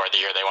Lions were the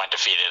year they went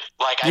defeated.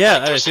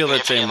 I feel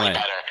that same way.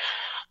 Better.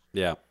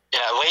 Yeah. Yeah,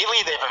 lately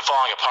they've been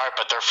falling apart,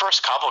 but their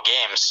first couple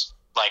games,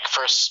 like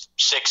first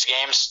 6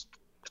 games,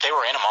 they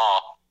were in them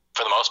all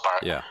for the most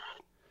part. Yeah.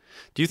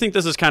 Do you think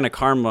this is kind of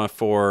karma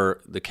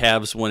for the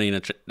Cavs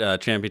winning a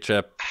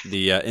championship,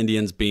 the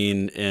Indians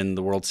being in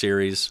the World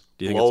Series?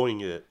 Do you think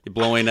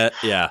blowing it?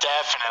 Yeah.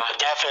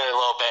 Definitely a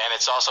little bit, and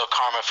it's also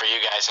karma for you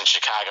guys in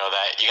Chicago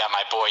that you got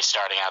my boy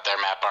starting out there,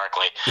 Matt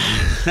Barkley.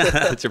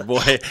 That's your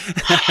boy.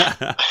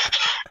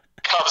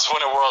 Cubs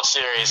win a World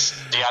Series.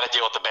 You got to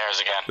deal with the Bears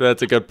again.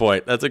 That's a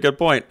good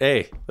point.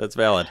 Hey, that's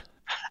valid.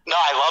 No,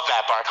 I love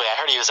Matt Barkley. I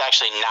heard he was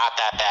actually not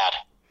that bad.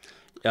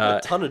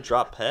 A ton of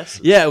drop passes.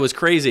 Yeah, it was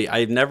crazy.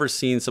 I had never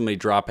seen so many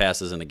drop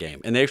passes in a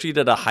game. And they actually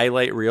did a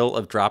highlight reel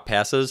of drop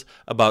passes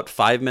about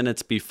 5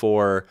 minutes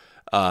before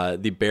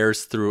the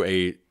Bears threw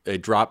a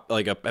drop,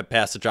 like a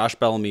pass to Josh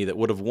Bellamy that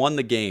would have won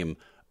the game.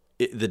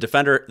 The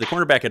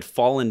cornerback had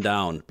fallen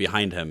down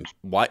behind him,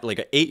 like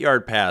an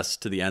 8-yard pass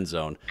to the end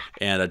zone,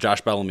 and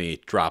Josh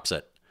Bellamy drops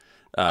it.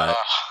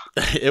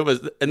 It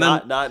was, and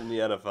then not in the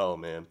NFL,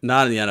 man.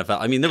 Not in the NFL.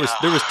 I mean, there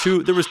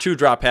was two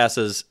drop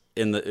passes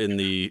in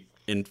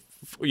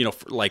you know,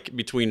 like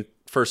between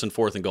first and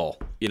fourth and goal.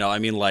 You know, I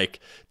mean,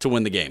 like to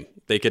win the game,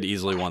 they could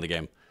easily won the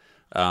game.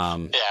 Yeah,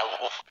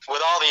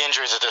 with all the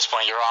injuries at this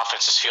point, your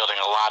offense is fielding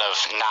a lot of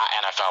not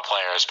NFL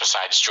players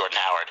besides Jordan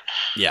Howard.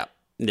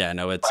 Yeah,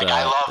 no, it's.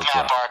 I love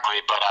Matt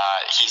Barkley, but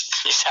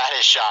he's had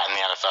his shot in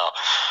the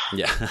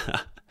NFL.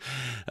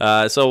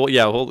 Yeah. So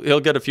yeah, he'll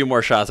get a few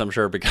more shots, I'm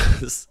sure,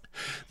 because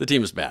the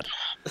team is bad.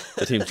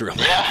 The team's real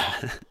bad.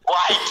 Yeah.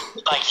 Well,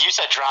 like you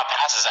said, drop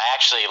passes. I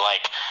actually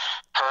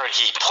heard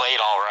he played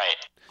all right.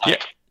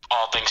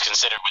 All things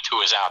considered, with who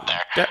was out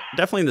there.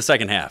 Definitely in the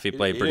second half, he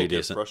played pretty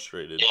decent.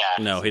 Frustrated.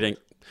 Yeah. No, he didn't.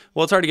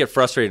 Well, it's hard to get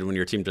frustrated when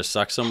your team just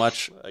sucks so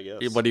much. I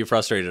guess. What are you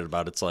frustrated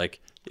about? It's like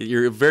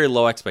you're very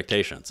low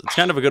expectations. It's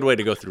kind of a good way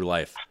to go through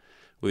life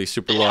with these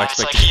super low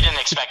expectations. It's like he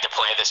didn't expect to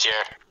play this year.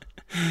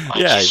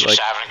 He's just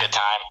having a good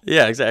time.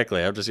 Yeah,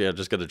 exactly. I'm just going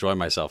to enjoy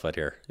myself out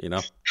here, you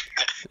know?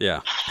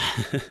 Yeah.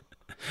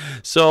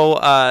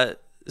 So,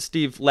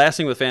 Steve, last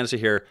thing with fantasy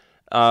here.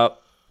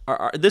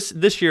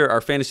 This year,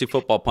 our fantasy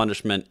football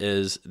punishment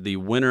is the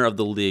winner of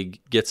the league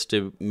gets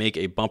to make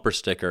a bumper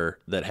sticker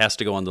that has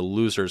to go on the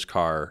loser's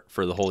car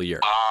for the whole year.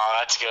 Oh,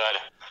 that's good.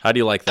 How do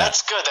you like that?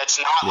 That's good. That's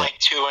not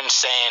too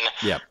insane.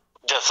 Yeah.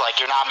 Just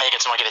you're not making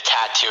someone get a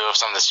tattoo of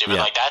something stupid.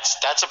 Yeah.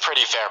 That's a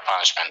pretty fair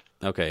punishment.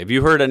 Okay. Have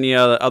you heard any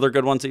other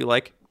good ones that you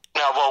like?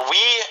 No. Well,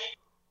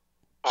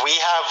 we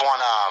have one.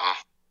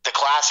 The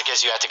classic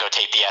is you have to go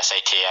take the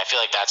SAT. I feel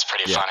like that's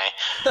pretty funny.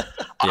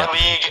 Our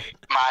league,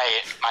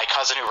 my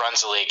cousin who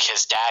runs the league,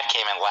 his dad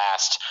came in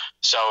last,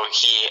 so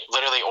he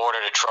literally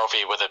ordered a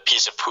trophy with a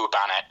piece of poop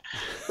on it,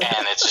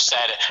 and it just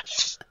said,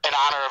 in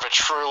honor of a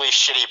truly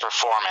shitty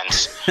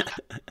performance.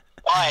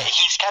 But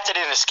he's kept it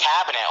in his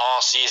cabinet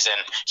all season.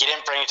 He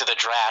didn't bring it to the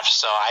draft,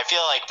 so I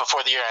feel like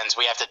before the year ends,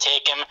 we have to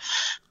take him,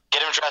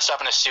 get him dressed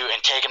up in a suit,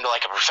 and take him to a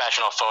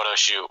professional photo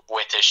shoot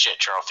with his shit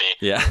trophy.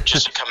 Yeah.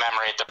 Just to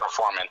commemorate the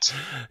performance.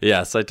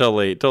 Yes, I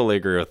totally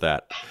agree with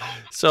that.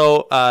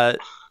 So,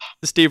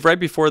 Steve, right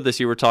before this,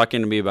 you were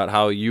talking to me about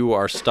how you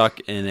are stuck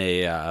in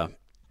I'm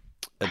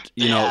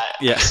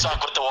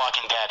stuck with The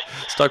Walking Dead.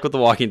 Stuck with The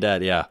Walking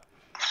Dead, yeah.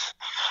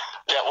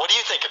 Yeah, what do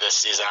you think of this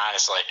season,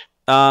 honestly?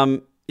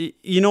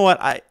 You know what?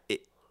 I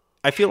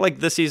feel like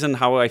this season,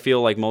 how I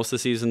feel like most of the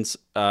seasons,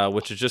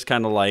 which is just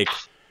kind of like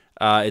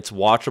it's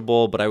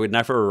watchable, but I would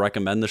never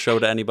recommend the show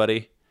to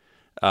anybody.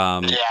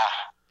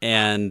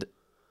 And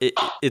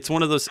it's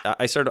one of those.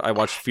 I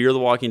watched Fear the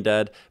Walking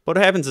Dead. But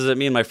what happens is that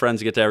me and my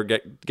friends get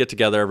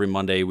together every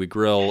Monday. We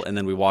grill and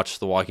then we watch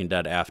The Walking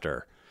Dead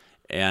after,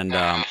 and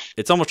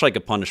it's almost like a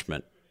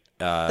punishment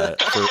for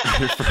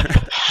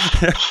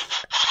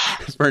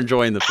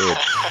enjoying the food.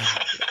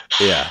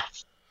 Yeah,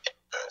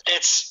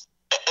 it's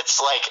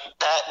like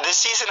that. This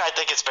season, I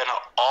think it's been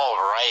all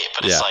right,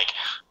 but it's like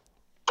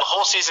the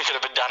whole season could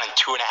have been done in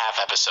 2.5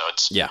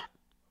 episodes. Yeah,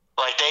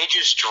 like they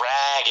just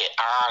drag it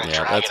on and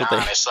drag it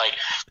on. It's like.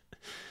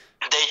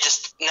 They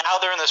just now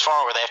they're in this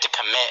format where they have to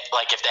commit.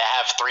 Like if they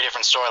have 3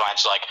 different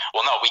storylines, like,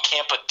 well, no, we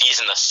can't put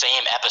these in the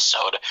same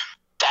episode.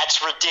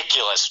 That's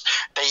ridiculous.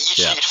 They each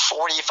need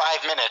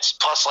 45 minutes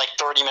plus like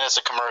 30 minutes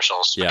of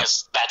commercials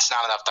because that's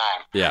not enough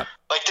time. Yeah.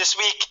 Like this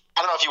week,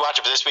 I don't know if you watch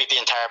it, but this week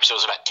the entire episode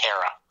was about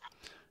Tara.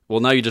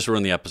 Well, now you just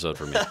ruined the episode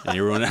for me, and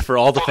you ruined it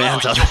for all the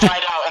fans out there. You'll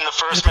find out in the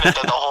first minute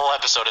that the whole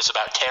episode is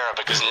about Tara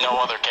because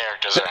no other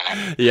characters are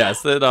in it.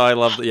 Yes, no, I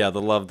love the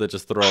love to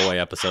just throw away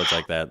episodes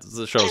like that.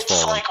 The show's full.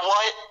 It's like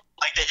what?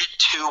 Like they did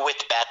 2 with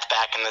Beth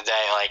back in the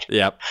day. Like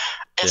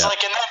it's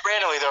like, and then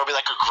randomly there will be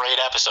like a great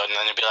episode, and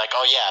then it'd be like,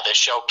 oh yeah, this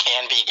show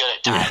can be good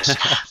at times.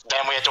 Then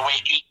we have to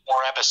wait 8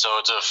 more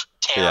episodes of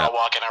Tara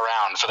walking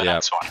around for the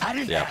next one. I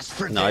didn't ask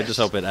for this. I just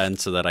hope it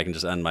ends so that I can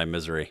just end my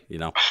misery. You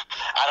know.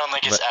 I don't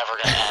think it's ever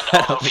gonna end.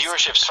 Although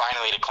viewership's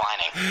finally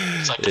declining.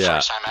 It's like the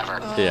first time ever.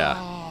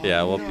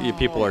 Yeah. Well, you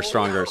people are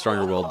stronger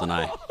willed than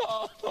I.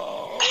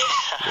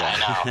 I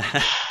know.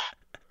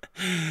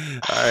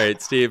 All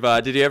right, Steve.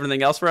 Did you have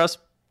anything else for us?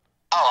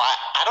 Oh,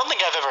 I don't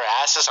think I've ever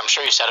asked this. I'm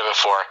sure you said it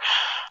before.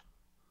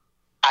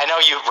 I know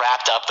you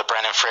wrapped up the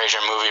Brendan Fraser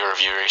movie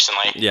review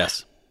recently.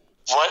 Yes.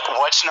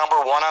 What's number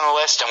 1 on the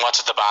list, and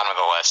what's at the bottom of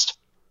the list?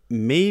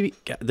 Maybe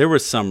there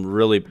was some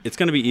really. It's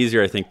going to be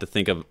easier, I think, to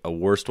think of a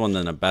worst one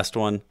than a best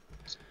one.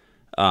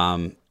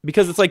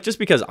 Because it's like just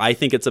because I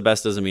think it's the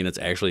best doesn't mean it's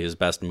actually his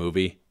best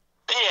movie.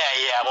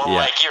 Yeah. Well,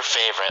 like your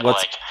favorite.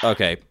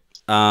 Okay.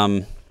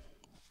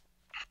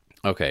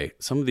 Okay.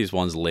 Some of these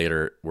ones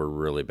later were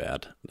really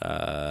bad.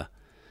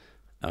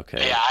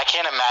 Okay. Yeah, I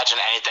can't imagine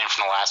anything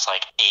from the last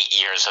like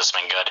 8 years has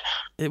been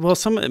good. Well,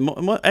 some of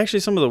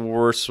the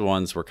worst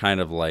ones were kind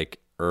of like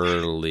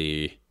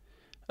early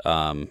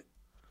on.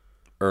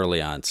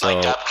 So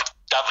like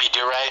Dudley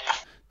Do-Right.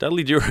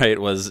 Dudley Do-Right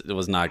was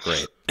not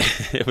great.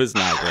 It was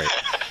not great.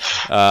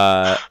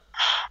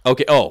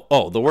 Okay.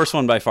 Oh, the worst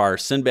one by far: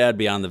 Sinbad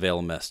Beyond the Veil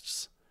of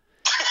Mists.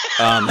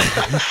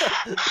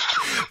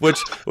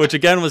 Which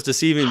again was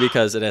deceiving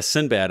because it has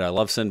Sinbad. I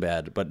love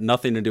Sinbad, but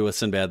nothing to do with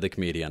Sinbad the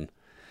comedian.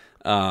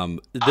 Wow.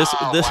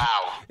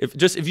 If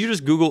you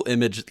just Google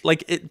image,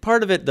 like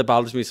part of it that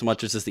bothers me so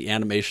much is just the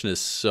animation is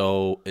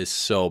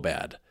so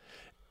bad,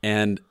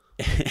 and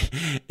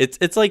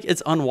it's like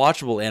it's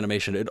unwatchable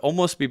animation. It'd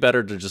almost be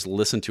better to just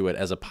listen to it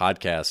as a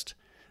podcast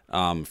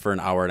for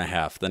an hour and a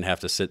half than have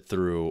to sit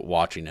through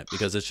watching it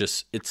because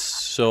it's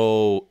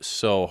so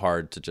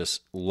hard to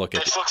just look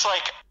at. It looks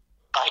like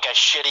a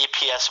shitty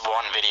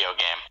PS1 video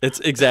game. It's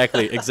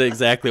exactly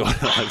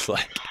what it looks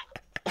like.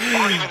 Or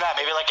even that,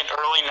 maybe like an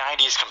early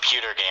 90s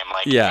computer game.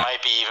 Like, it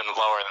might be even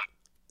lower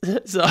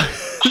So,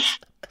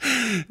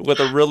 than... with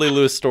a really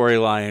loose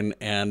storyline,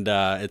 and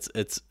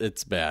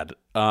it's bad.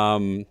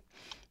 I'm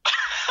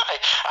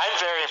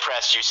very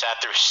impressed you sat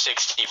through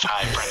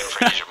 65 Brendan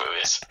Fraser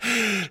movies.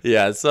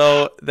 Yeah,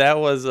 so that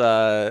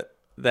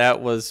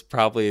was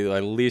probably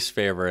my least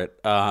favorite.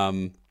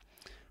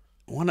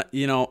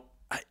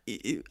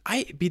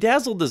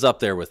 Bedazzled is up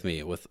there with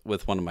me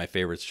with one of my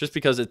favorites, just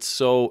because there's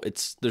so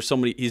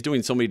many. He's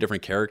doing so many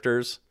different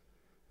characters.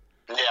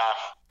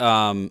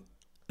 Yeah.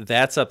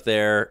 That's up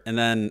there, and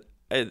then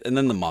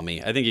the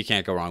Mummy. I think you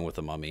can't go wrong with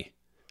the Mummy.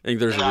 I think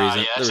there's a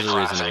reason. There's a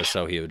reason it was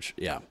so huge.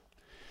 Yeah.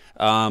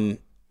 And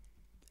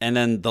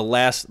then the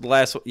last.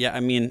 Yeah, I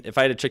mean, if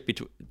I had to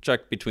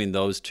check between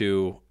those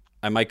two,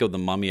 I might go the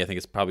Mummy. I think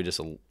it's probably just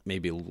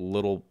maybe a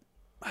little.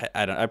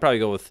 I'd probably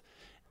go with.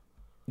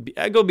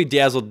 I go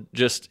Bedazzled.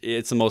 Just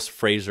it's the most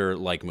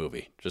Fraser-like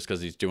movie, just because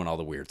he's doing all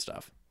the weird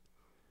stuff.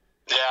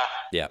 Yeah.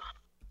 Yeah.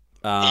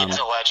 He's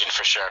a legend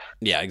for sure.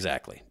 Yeah,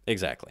 exactly.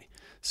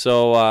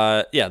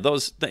 So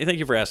those. Thank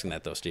you for asking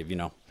that, though, Steve.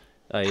 Yeah.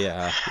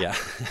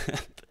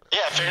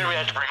 Yeah, I figured we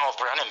had to bring old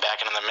Brennan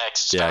back into the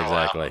mix. Yeah,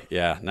 exactly.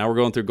 Yeah. Now we're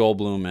going through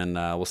Goldblum, and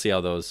we'll see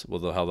how those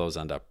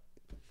end up.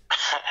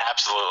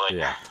 Absolutely.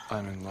 Yeah.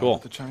 I'm in love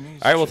with the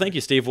Chinese. All right. Well, thank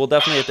you, Steve. We'll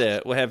definitely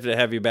have to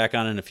have you back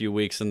on in a few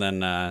weeks, and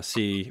then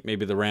see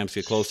maybe the Rams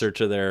get closer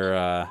to their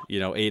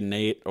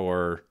 8-8,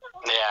 or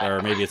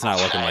maybe it's not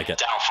looking like it.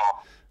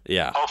 Downfall.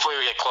 Yeah. Hopefully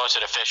we get closer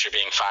to Fisher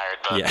being fired,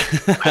 but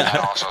that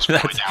also is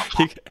probably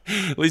downfall.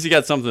 At least you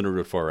got something to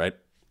root for, right?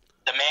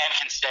 The man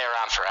can stay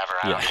around forever.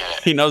 I don't get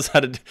it. He knows how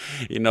to.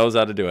 He knows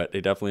how to do it.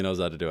 He definitely knows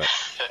how to do it.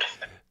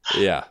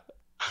 Yeah.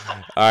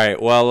 All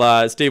right.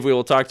 Well, Steve, we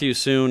will talk to you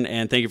soon,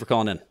 and thank you for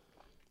calling in.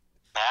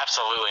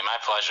 Absolutely, my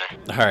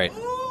pleasure. All right.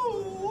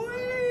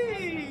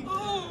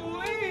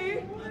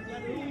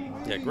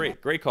 Yeah,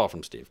 great call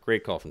from Steve.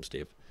 Great call from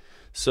Steve.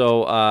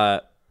 So,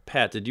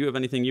 Pat, did you have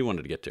anything you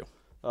wanted to get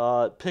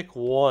to? Pick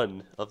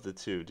one of the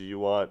two. Do you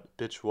want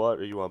Bitch What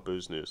or you want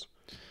Booze News?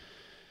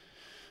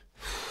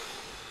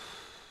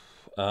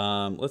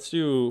 Let's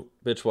do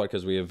Bitch What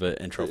because we have an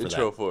intro for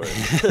Intro that. for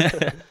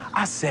it.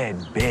 I said,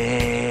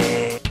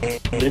 bitch.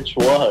 Bitch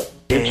what?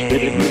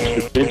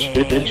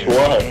 Bitch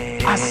what?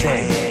 I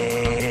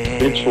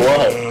said, Bitch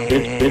what?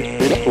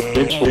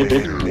 Bitch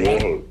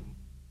what?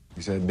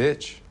 You said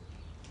bitch.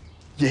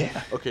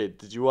 yeah. Okay,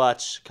 did you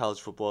watch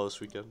college football this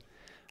weekend?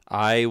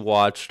 I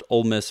watched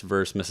Ole Miss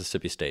versus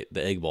Mississippi State,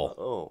 the Egg Bowl.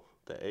 Oh,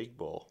 the Egg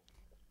Bowl.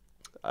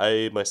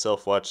 I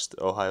myself watched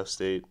Ohio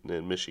State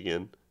and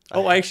Michigan.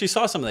 I actually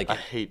saw some of that I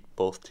game. hate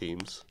both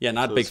teams. Yeah,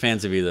 not So big it's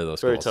fans of either of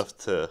those Very schools. tough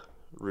to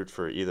root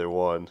for either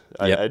one.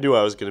 Yep. I knew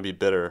I was going to be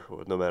bitter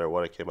no matter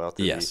what it came out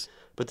to Yes. be.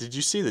 But did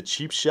you see the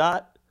cheap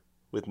shot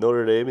with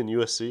Notre Dame and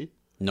USC?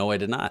 No, I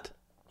did not.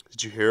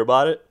 Did you hear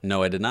about it?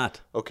 No, I did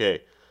not.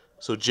 Okay,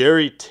 so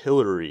Jerry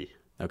Tillery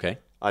Okay.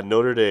 on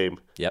Notre Dame.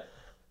 Yep.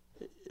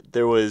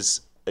 There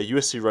was a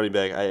USC running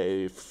back.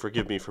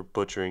 Forgive me for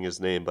butchering his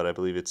name, but I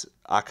believe it's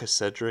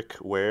Akacedric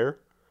Ware.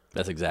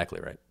 That's exactly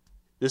right.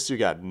 This dude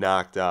got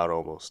knocked out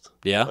almost.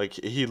 Yeah? Like,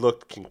 he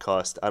looked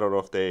concussed. I don't know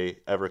if they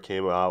ever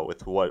came out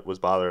with what was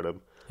bothering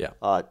him.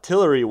 Yeah.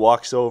 Tillery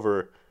walks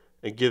over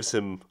and gives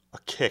him a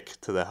kick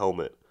to the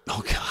helmet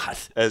Oh, God.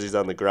 as he's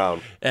on the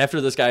ground. After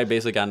this guy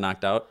basically got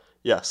knocked out?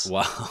 Yes.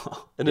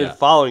 Wow. And then Yeah.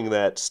 following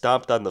that,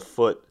 stomped on the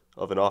foot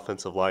of an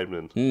offensive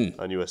lineman Hmm.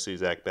 on USC,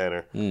 Zach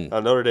Banner.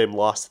 Notre Dame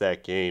lost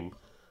that game.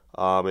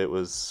 It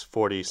was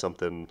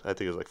 40-something. I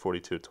think it was like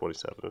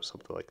 42-27 or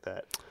something like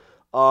that.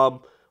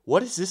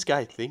 What is this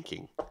guy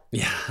thinking?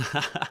 Yeah.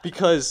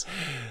 Because,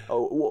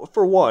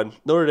 for one,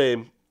 Notre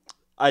Dame,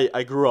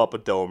 I grew up a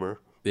Domer.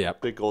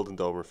 Yep. Big Golden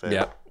Domer fan.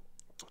 Yep.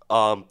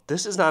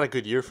 This is not a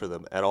good year for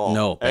them at all.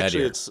 No, bad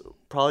Actually, year. it's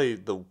probably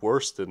the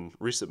worst in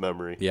recent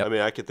memory. Yep. I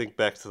mean, I could think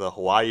back to the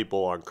Hawaii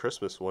Bowl on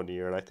Christmas one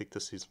year, and I think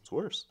this season's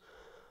worse.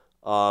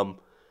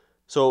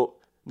 So,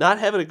 not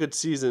having a good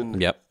season,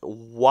 Yep.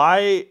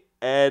 why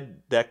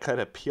add that kind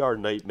of PR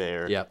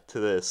nightmare Yep. to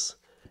this?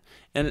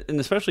 And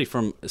especially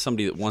from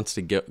somebody that wants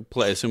to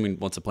play, assuming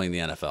wants to play in the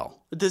NFL.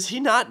 Does he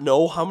not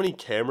know how many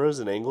cameras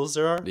and angles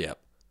there are? Yep.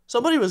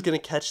 Somebody was going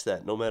to catch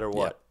that no matter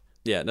what.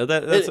 Yeah. No,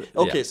 that's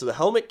Okay, yeah. so the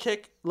helmet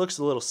kick looks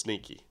a little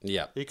sneaky.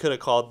 Yeah. He could have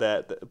called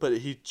that, but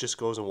he just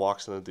goes and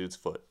walks on the dude's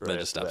foot. Right That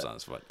just after steps that. on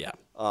his foot.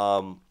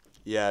 Yeah.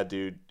 Yeah,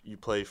 dude, you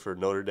play for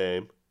Notre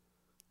Dame.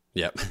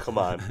 Yep. Come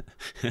on.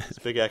 It's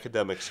a big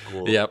academic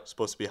school. Yep. It's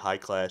supposed to be high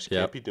class. You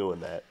Yep. can't be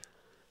doing that.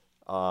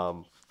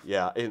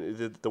 Yeah,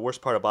 and the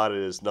worst part about it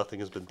is nothing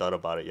has been done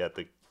about it yet.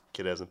 The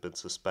kid hasn't been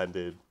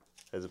suspended,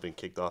 hasn't been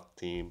kicked off the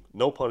team.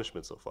 No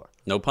punishment so far.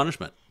 No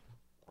punishment.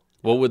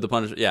 What would the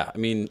punishment? Yeah, I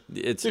mean,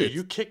 it's Dude, it's-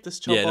 you kicked this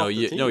chump Yeah, no, off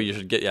the team. you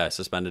should get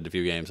suspended a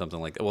few games, something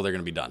like that. Well, they're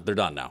going to be done. They're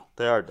done now.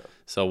 They are done.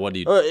 So what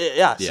do you?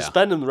 Yeah, Yeah.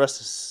 suspend him the rest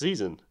of the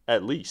season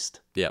at least.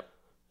 Yep.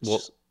 Well,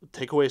 Just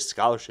take away his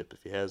scholarship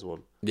if he has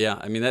one. yeah.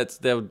 I mean, that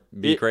would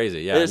be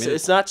crazy. Yeah. I mean,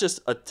 it's not just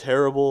a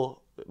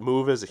terrible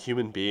move as a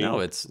human being. No,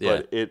 it's-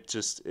 yeah. But it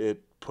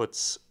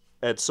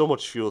adds so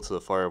much fuel to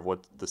the fire of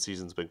what the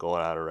season's been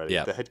going on already.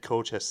 Yeah. The head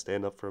coach has to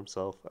stand up for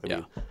himself. I Yeah.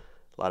 mean,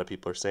 a lot of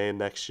people are saying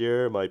next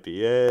year might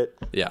be it.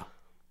 yeah.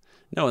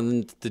 No,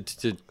 and then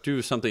to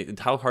do something.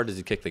 How hard does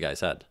he kick the guy's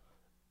head?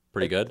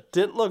 Pretty good.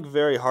 Didn't look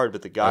very hard,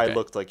 but the guy Okay.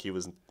 looked like he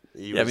was.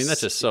 Yeah, I mean,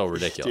 that's just so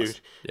ridiculous.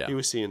 Dude, Yeah. he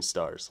was seeing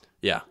stars.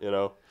 Yeah. You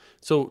know.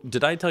 So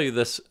did I tell you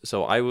this?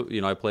 So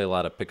I play a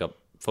lot of pickup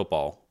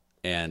football,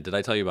 and did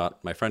I tell you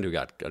about my friend who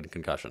got a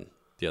concussion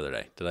the other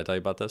day? Did I tell you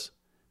about this?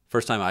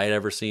 First time I had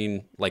ever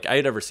seen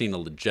a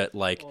legit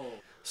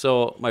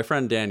So my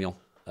friend Daniel,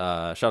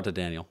 shout out to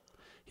Daniel.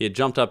 He had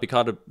jumped up. He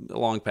caught a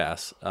long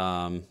pass. It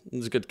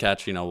was a good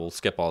catch. We'll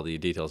skip all the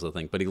details of the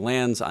thing, but he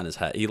lands on his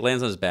head. He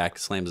lands on his back,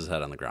 slams his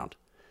head on the ground,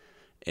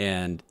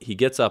 and he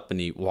gets up and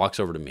he walks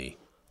over to me.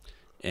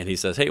 And he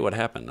says, "Hey, what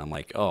happened?" I'm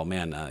like, "Oh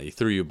man, he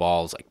threw you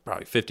balls like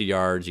probably 50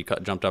 yards. You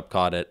jumped up,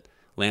 caught it,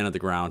 landed on the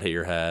ground, hit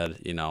your head.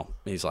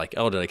 He's like,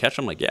 "Oh, did I catch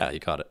him?" I'm like, "Yeah, you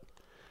caught it."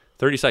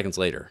 30 seconds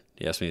later,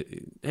 he asked me,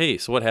 "Hey,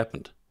 so what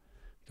happened?"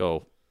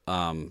 Go,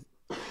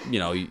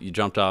 you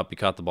jumped up, you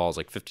caught the balls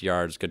like 50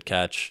 yards, good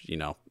catch.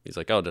 He's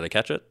like, "Oh, did I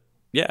catch it?"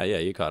 Yeah,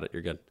 you caught it.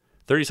 You're good.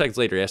 30 seconds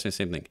later, he asked me the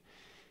same thing.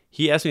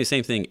 He asked me the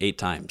same thing 8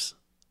 times,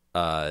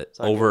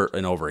 over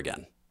and over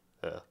again.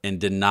 Yeah.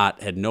 And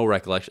had no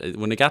recollection.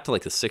 When it got to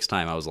like the 6th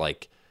time, I was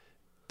like,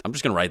 I'm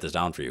just going to write this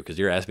down for you because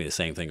you're asking me the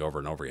same thing over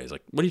and over again. He's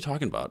like, what are you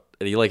talking about?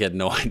 And he had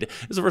no idea.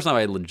 It's the first time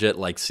I had legit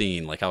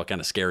seen how kind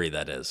of scary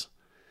that is.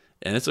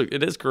 And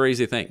it is a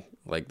crazy thing.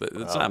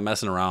 It's not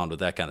messing around with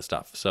that kind of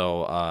stuff.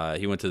 So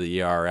he went to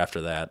the ER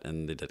after that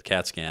and they did a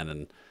CAT scan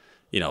and,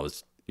 he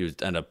was He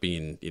would end up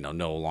being,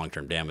 no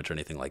long-term damage or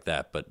anything like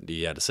that, but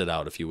he had to sit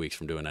out a few weeks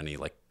from doing any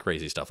like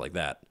crazy stuff like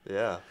that.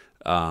 Yeah.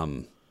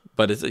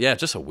 But it's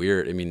just a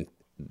weird. I mean,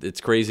 it's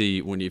crazy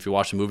if you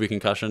watch the movie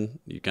Concussion,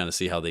 you kind of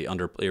see how they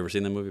You ever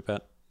seen that movie,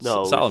 Pat?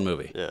 No. Solid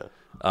movie. Yeah.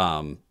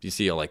 You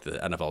see how like the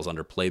NFL's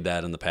underplayed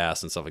that in the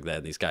past and stuff like that.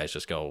 And these guys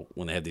just go,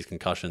 when they have these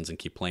concussions and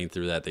keep playing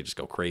through that, they just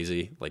go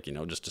crazy. Like,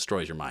 just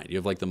destroys your mind. You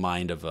have like the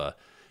mind of a,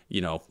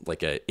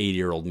 like a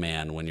 80-year-old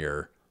man when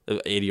you're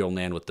 80-year-old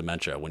man with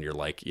dementia when you're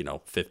like,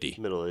 50.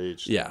 Middle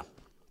aged. Yeah.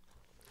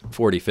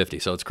 40, 50.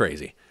 So it's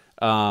crazy.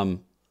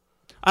 On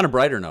a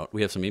brighter note,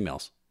 we have some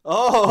emails.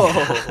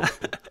 Oh.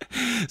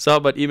 So how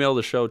about email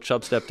the show,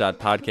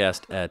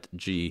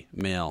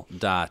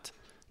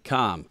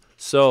 chubstep.podcast@gmail.com.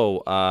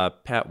 So,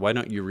 Pat, why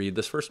don't you read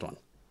this first one?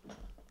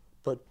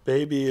 But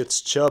baby, it's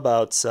Chubb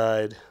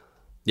outside.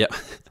 Yep.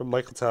 From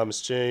Michael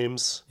Thomas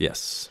James.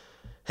 Yes.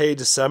 Hey,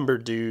 December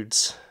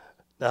dudes.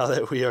 Now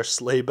that we are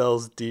sleigh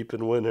bells deep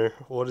in winter,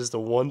 what is the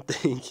one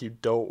thing you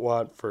don't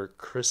want for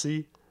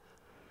Chrissy?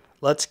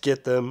 Let's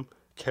get them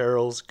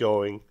carols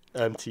going,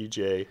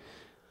 MTJ.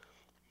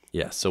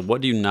 Yeah, so what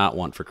do you not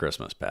want for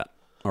Christmas, Pat?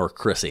 Or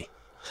Chrissy?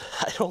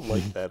 I don't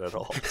like that at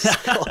all. It's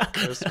called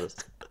Christmas.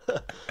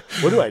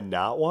 What do I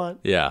not want?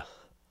 Yeah.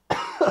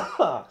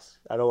 I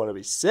don't want to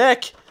be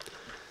sick.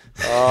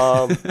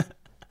 I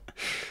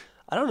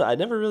don't know. I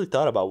never really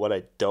thought about what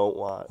I don't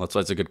want. That's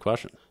why it's a good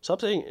question.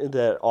 Something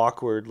that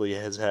awkwardly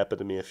has happened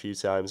to me a few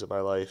times in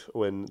my life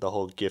when the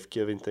whole gift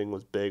giving thing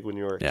was big when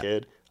you were a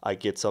kid. I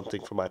get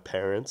something from my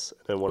parents,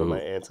 and then one of my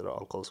aunts and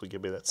uncles would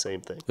give me that same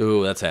thing.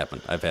 Ooh, that's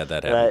happened. I've had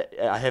that happen.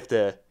 And I have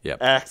to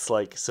act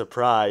like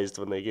surprised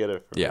when they get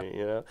it from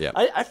me, Yeah.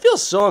 I feel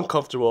so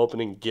uncomfortable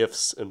opening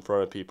gifts in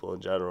front of people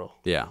in general.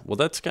 Yeah, well,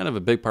 that's kind of a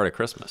big part of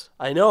Christmas.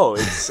 I know.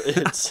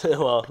 It's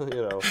well,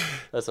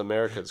 that's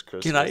America's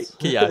Christmas.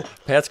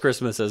 Pat's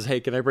Christmas says,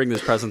 hey, can I bring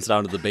these presents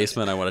down to the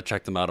basement? I want to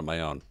check them out on my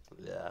own.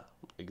 Yeah,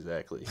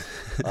 exactly.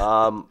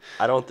 I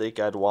don't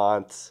think I'd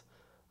want...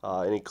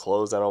 any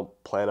clothes I don't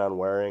plan on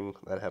wearing.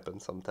 That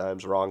happens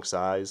sometimes. Wrong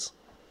size.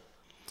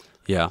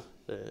 Yeah.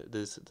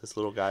 This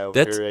little guy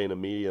over here ain't a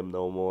medium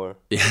no more.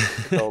 Yeah.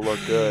 Don't look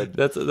good.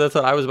 That's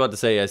what I was about to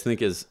say. I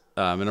think is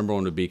my number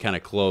one would be kind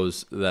of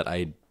clothes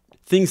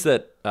things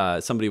that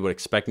somebody would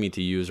expect me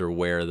to use or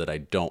wear that I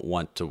don't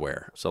want to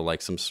wear. So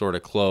like some sort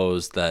of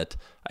clothes that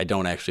I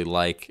don't actually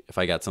like. If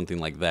I got something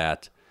like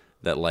that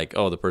like,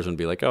 the person would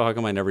be like, oh, how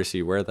come I never see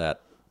you wear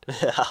that?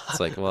 Yeah.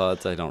 It's like, well, I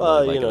don't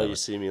really like it. You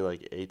see me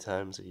like 8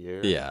 times a year.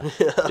 Yeah.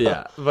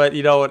 Yeah. But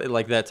you know what?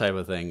 Like that type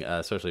of thing,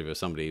 especially if it's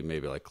somebody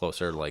maybe like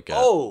closer, like.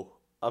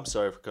 I'm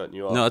sorry for cutting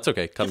you off. No, it's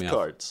okay. Cut me off. Gift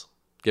cards.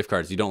 Gift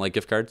cards. You don't like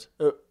gift cards?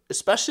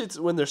 Especially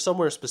when they're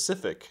somewhere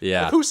specific.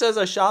 Yeah. Like, who says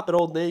I shop at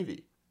Old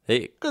Navy?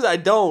 Hey. Because I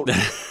don't.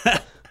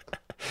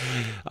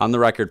 On the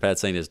record,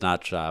 Pat's saying he does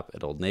not shop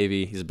at Old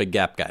Navy. He's a big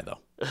Gap guy, though.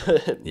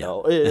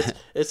 No.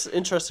 It's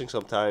interesting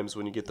sometimes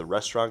when you get the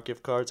restaurant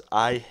gift cards.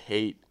 I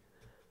hate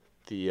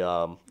the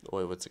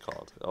what's it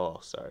called? Oh,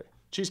 sorry,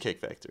 Cheesecake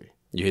Factory.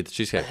 You hate the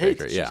Cheesecake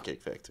Factory? The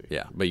Cheesecake Factory.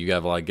 Yeah, but you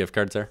have a lot of gift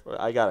cards there.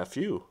 I got a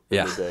few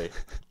every day.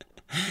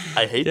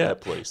 I hate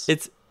that place.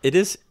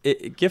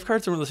 Gift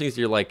cards are one of those things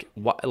you're like,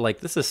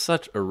 like this is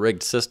such a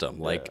rigged system.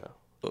 Like,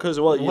 because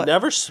you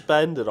never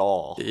spend it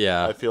all.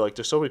 Yeah, I feel like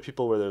there's so many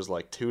people where there's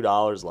like $2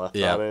 left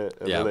on it,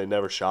 and then they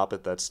never shop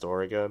at that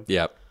store again.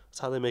 Yep. That's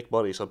how they make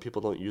money. Some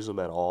people don't use them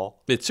at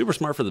all. It's super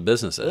smart for the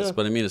businesses,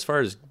 but I mean, as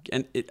far as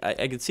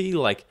I can see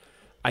like.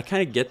 I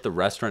kind of get the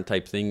restaurant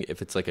type thing if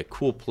it's like a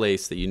cool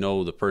place that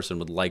the person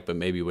would like, but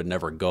maybe would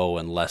never go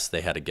unless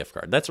they had a gift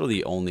card. That's really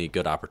the only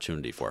good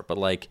opportunity for it. But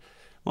like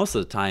most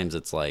of the times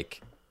it's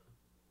like,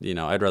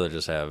 I'd rather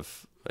just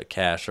have a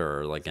cash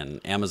or like an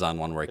Amazon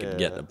one where I could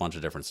get a bunch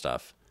of different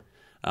stuff.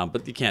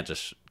 But you can't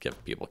just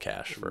give people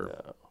cash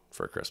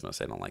for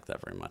Christmas. I don't like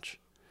that very much.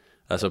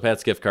 So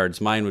Pat's gift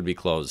cards, mine would be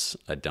clothes.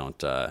 I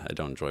don't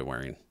enjoy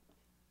wearing.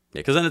 Yeah,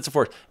 because then it's a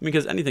force. I mean,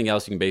 because anything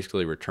else you can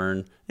basically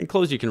return, and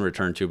clothes you can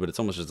return too, but it's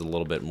almost just a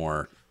little bit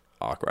more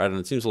awkward. I don't know.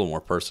 It seems a little more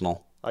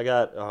personal. I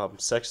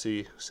got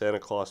sexy Santa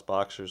Claus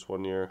boxers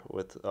one year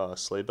with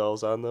sleigh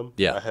bells on them.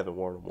 Yeah, I haven't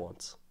worn them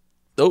once.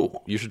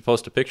 Oh, you should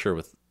post a picture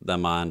with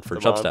them on for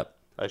Chubstep.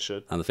 I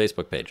should on the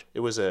Facebook page. It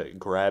was a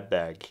grab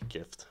bag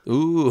gift.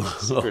 Ooh,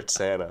 Secret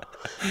Santa.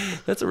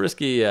 That's a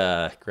risky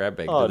grab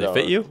bag. Did they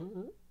fit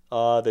you?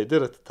 They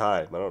did at the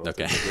time. I don't know.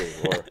 Okay. If they do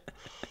anymore.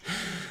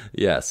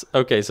 Yes.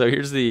 Okay. So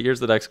here's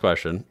the next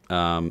question.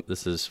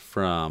 This is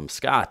from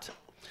Scott,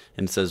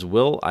 and it says,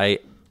 "Will I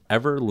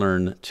ever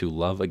learn to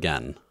love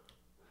again?"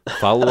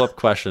 Follow-up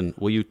question: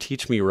 will you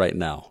teach me right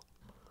now?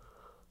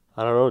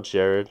 I don't know,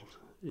 Jared.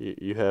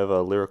 You have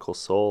a lyrical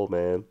soul,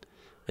 man.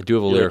 I do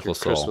have a lyrical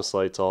soul. Christmas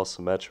lights all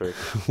symmetric.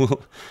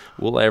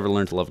 Will I ever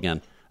learn to love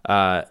again?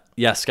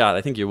 Yeah, Scott.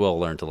 I think you will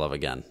learn to love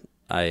again.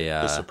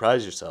 Just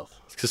surprise yourself.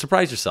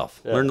 Surprise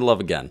yourself. Yeah. Learn to love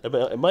again.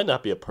 It might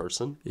not be a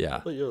person. Yeah.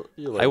 But you'll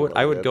I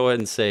would go ahead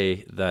and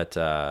say that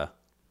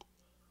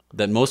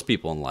that most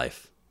people in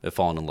life have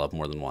fallen in love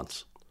more than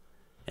once,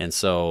 and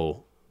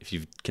so if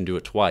you can do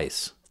it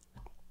twice,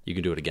 you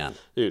can do it again.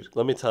 Dude,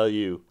 let me tell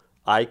you,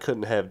 I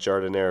couldn't have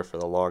Jardinera for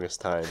the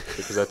longest time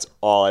because that's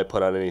all I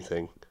put on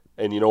anything.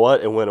 And you know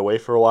what? It went away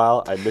for a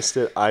while. I missed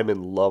it. I'm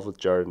in love with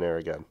Jardinera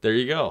again. There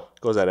you go.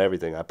 Goes on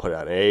everything. I put it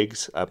on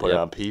eggs. I put it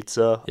on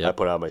pizza. I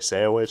put it on my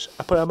sandwich.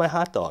 I put it on my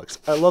hot dogs.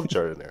 I love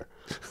Jardinera.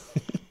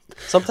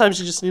 Sometimes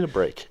you just need a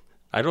break.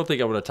 I don't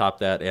think I'm going to top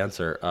that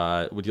answer.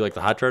 Would you like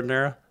the hot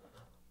Jardinera?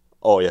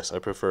 Oh, yes. I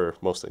prefer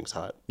most things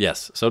hot.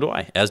 Yes, so do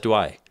I. As do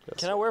I. Yes.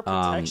 Can I wear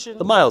protection?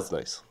 The mild's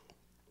nice.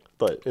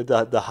 But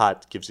the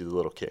hot gives you the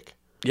little kick.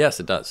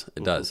 Yes, it does.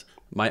 It does.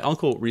 My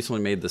uncle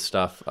recently made this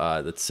stuff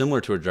that's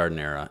similar to a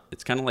jardinera.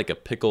 It's kind of like a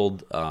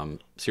pickled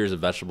series of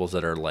vegetables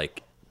that are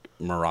like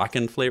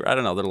Moroccan flavor. I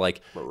don't know. They're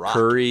like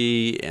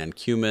curry and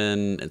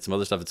cumin and some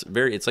other stuff.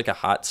 It's like a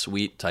hot,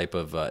 sweet type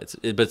of. But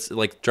it's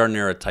like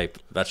jardinera type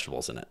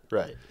vegetables in it.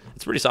 Right.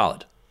 It's pretty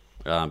solid.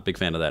 Big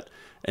fan of that.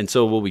 And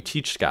so, will we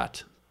teach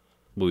Scott?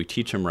 Will we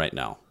teach him right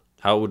now?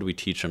 How would we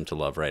teach him to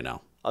love right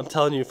now? I'm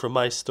telling you from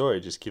my story,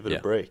 just give it a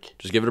break.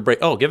 Just give it a break.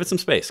 Oh, give it some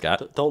space,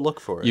 Scott. Don't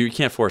look for it. You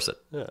can't force it.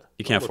 Yeah.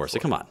 You can't force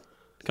it. Come on,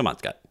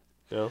 Scott.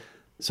 Yeah.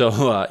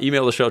 So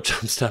email the show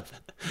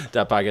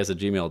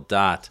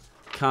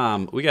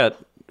jumpstuff.podcast@gmail.com. I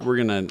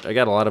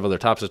got a lot of other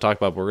topics to talk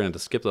about, but we're going to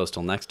skip those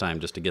till next time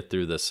just to get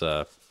through this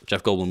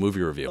Jeff Goldblum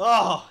movie review.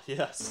 Oh,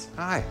 yes.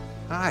 Hi.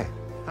 I'm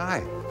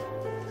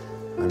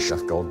Jeff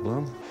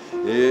Goldblum.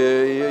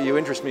 You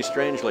interest me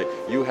strangely.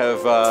 You've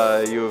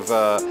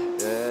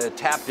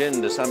tapped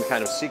into some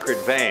kind of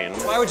secret vein.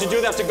 Why would you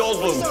do that to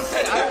Goldblum?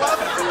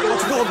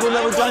 What's Goldblum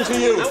ever done to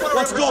you?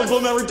 What's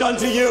Goldblum ever done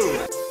to you?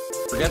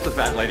 Forget the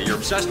fat lady. You're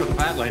obsessed with the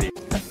fat lady.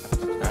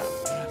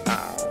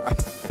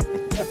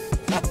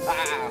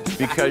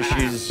 Because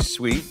she's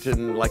sweet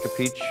and like a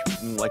peach,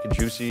 and like a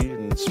juicy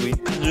and sweet.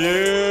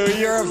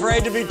 You're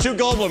afraid to be too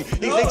Goldblum.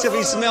 He thinks if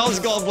he smells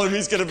Goldblum,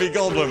 he's gonna be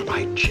Goldblum.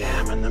 By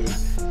jamming them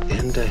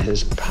into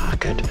his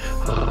pocket.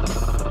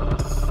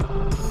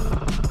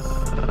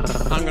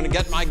 I'm gonna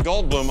get my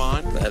Goldblum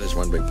on. That is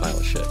one big pile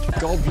of shit.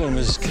 Goldblum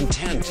is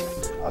content.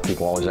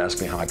 People always ask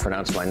me how I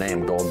pronounce my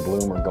name,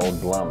 Goldblum or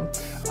Goldblum.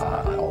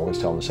 I always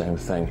tell them the same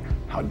thing.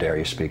 How dare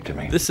you speak to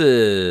me? This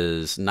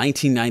is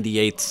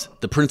 1998's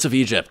The Prince of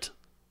Egypt.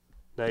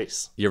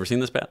 Nice. You ever seen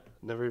this, Pat?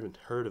 Never even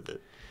heard of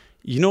it.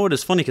 You know what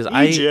is funny? Because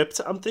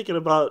Egypt, I'm thinking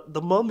about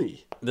The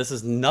Mummy. This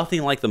is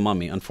nothing like The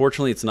Mummy.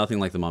 Unfortunately, it's nothing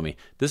like The Mummy.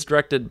 This is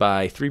directed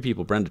by three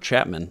people. Brenda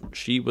Chapman.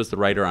 She was the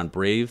writer on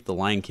Brave, The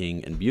Lion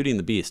King, and Beauty and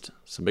the Beast.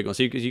 Some big ones.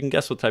 So you can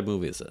guess what type of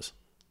movie this is.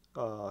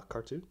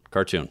 Cartoon?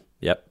 Cartoon.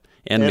 Yep.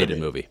 Animated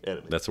movie.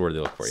 Animated. That's the word they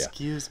look for, yeah.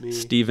 Excuse me.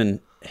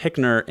 Stephen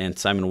Hickner and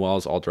Simon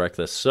Wells all direct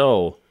this.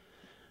 So,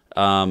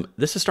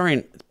 this is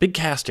starring big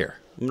cast here.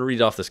 I'm going to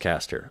read off this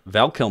cast here.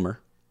 Val Kilmer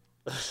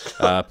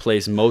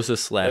plays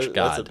Moses / God.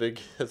 That's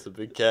a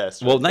big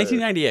cast. Well,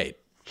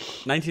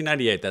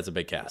 1998, that's a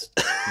big cast.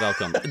 Val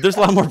Kilmer. There's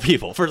a lot more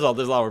people. First of all,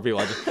 there's a lot more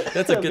people.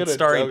 That's a good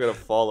starting. I'm gonna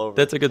fall over.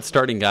 That's a good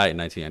starting guy in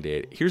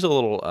 1998. Here's a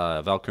little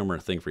Val Kilmer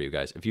thing for you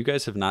guys. If you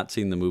guys have not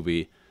seen the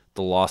movie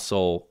The Lost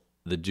Soul,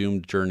 The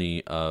Doomed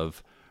Journey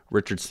of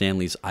Richard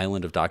Stanley's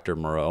Island of Dr.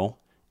 Moreau,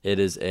 it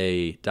is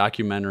a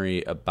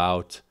documentary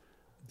about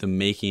the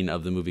making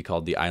of the movie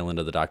called The Island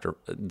of Dr.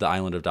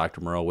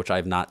 Moreau, which I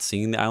have not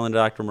seen, The Island of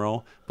Dr.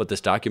 Moreau, but this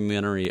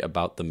documentary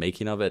about the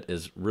making of it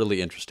is really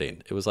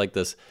interesting. It was like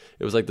this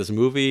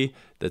movie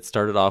that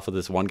started off with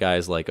this one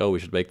guy's like, oh, we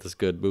should make this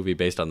good movie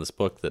based on this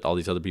book that all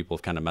these other people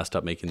have kind of messed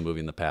up making the movie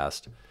in the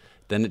past.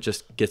 Then it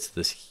just gets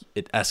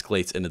it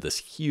escalates into this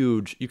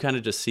huge, you kind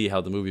of just see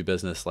how the movie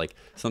business,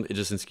 it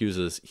just ensues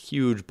this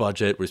huge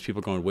budget where there's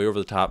people going way over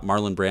the top.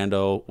 Marlon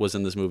Brando was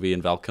in this movie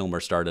and Val Kilmer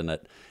starred in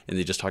it. And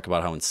they just talk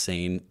about how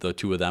insane the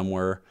two of them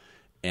were.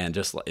 And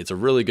just, it's a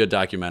really good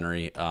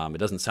documentary. It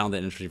doesn't sound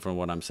that interesting from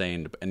what I'm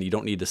saying. And you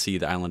don't need to see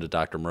The Island of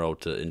Dr. Moreau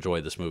to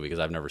enjoy this movie because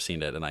I've never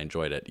seen it and I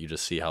enjoyed it. You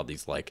just see how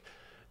these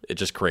it's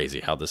just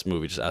crazy how this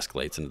movie just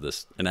escalates into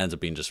this and ends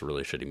up being just a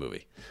really shitty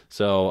movie.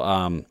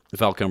 So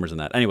Val Kilmer's in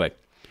that. Anyway.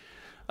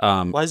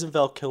 Why isn't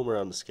Val Kilmer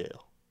on the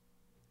scale?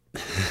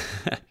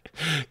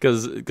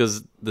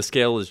 Because the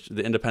scale is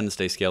the Independence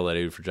Day scale that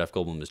I do for Jeff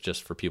Goldblum is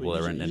just for people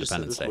that are in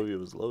Independence Day. This movie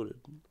was loaded.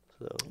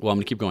 So. Well, I'm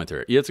gonna keep going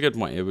through it. Yeah, it's a good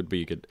point. It would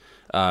be good.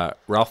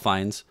 Ralph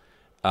Fiennes,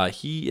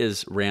 he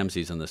is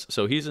Ramses in this.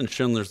 So he's in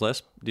Schindler's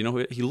List. Do you know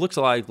who he looks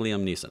a lot like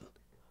Liam Neeson?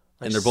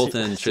 And they're both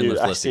in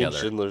Schindler's List together. I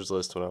seen Schindler's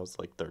List when I was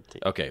like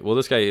 13. Okay, well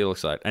this guy he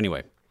looks like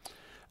anyway.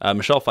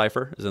 Michelle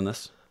Pfeiffer is in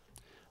this.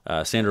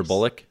 Sandra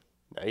Bullock.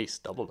 Nice,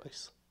 double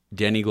nice.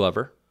 Danny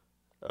Glover.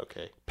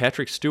 Okay.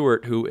 Patrick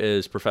Stewart, who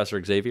is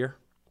Professor Xavier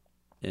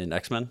in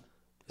X-Men.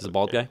 He's a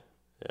bald guy.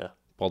 Yeah.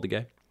 Baldy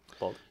guy.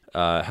 Bald.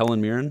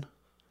 Helen Mirren,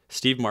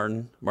 Steve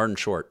Martin, Martin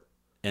Short,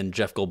 and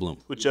Jeff Goldblum.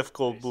 With Jeff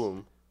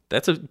Goldblum.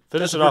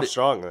 Finish it off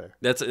strong there.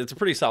 It's a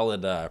pretty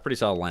solid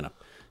lineup.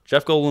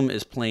 Jeff Goldblum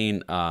is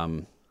playing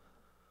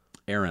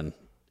Aaron,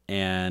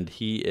 and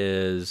he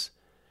is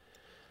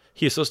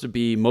supposed to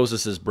be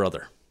Moses'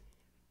 brother.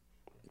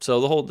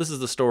 So this is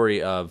the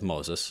story of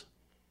Moses.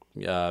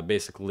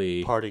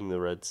 Basically parting the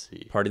Red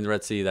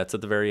Sea. That's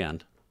at the very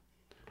end.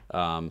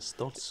 Just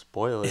don't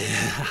spoil it.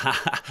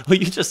 Well,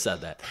 you just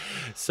said that.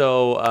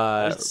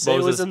 So Say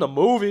it was in the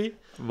movie.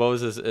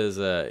 Moses is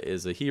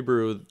a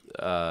Hebrew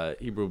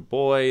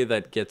boy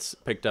that gets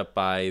picked up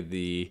by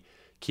the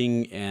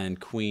king and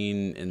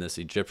queen in this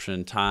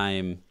Egyptian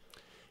time,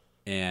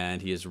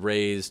 and he is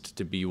raised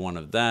to be one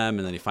of them,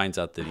 and then he finds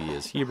out that he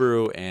is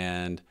Hebrew,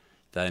 and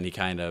then he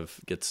kind of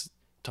gets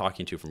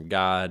talking to from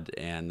God,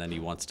 and then he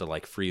wants to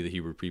like free the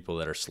Hebrew people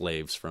that are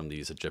slaves from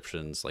these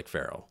Egyptians, like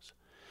pharaohs.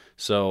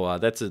 So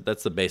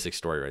that's the basic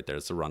story right there.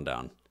 It's the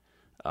rundown,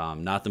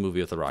 not the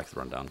movie with The Rock. The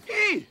rundown.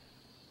 He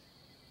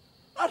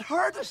had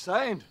heard the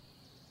sound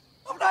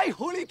of thy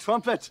holy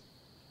trumpet,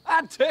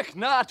 and took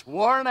not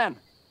warning.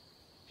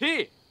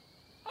 He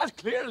has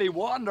clearly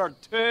wandered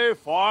too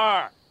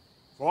far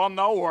from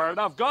the word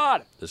of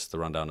God. This is the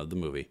rundown of the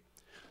movie.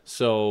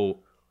 So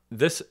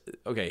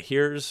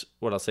here's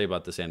what I'll say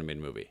about this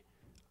animated movie.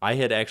 I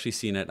had actually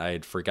seen it. I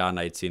had forgotten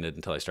I'd seen it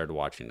until I started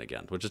watching it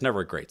again, which is never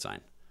a great sign.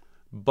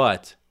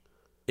 But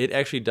it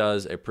actually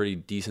does a pretty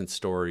decent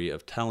story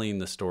of telling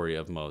the story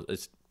of Moses.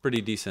 It's a pretty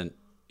decent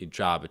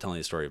job of telling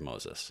the story of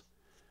Moses.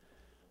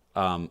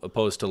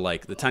 Opposed to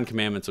like the Ten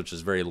Commandments, which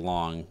is a very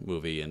long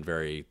movie and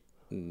very,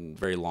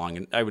 very long,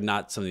 and I would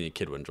not something a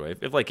kid would enjoy.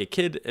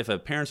 If a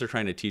parents are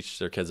trying to teach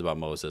their kids about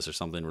Moses or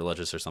something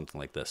religious or something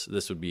like this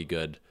would be a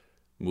good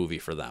movie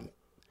for them.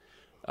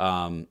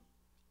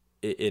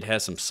 It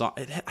has some song.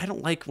 I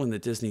don't like when the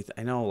Disney.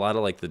 I know a lot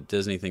of like the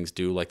Disney things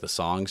do like the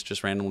songs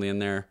just randomly in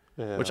there,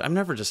 which I'm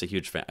never just a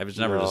huge fan. I was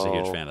never just a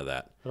huge fan of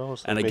that.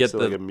 And I get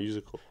like a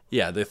musical.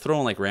 Yeah, they throw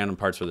in like random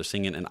parts where they're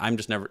singing, and I'm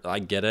just never. I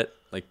get it.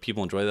 Like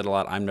people enjoy that a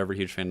lot. I'm never a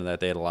huge fan of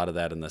that. They had a lot of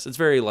that in this. It's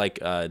very like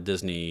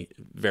Disney,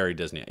 very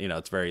Disney.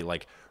 It's very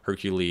like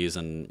Hercules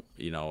and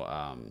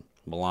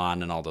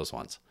Milan and all those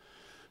ones.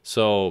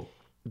 So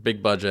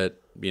big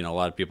budget. A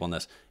lot of people in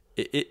this.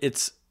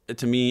 It's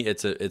to me,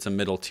 it's a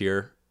middle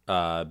tier.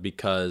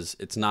 Because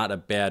it's not a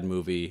bad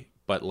movie,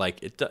 but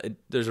like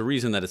there's a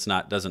reason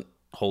that doesn't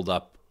hold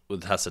up with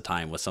the test of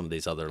time with some of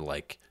these other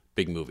like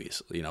big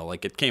movies.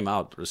 Like it came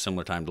out at a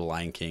similar time to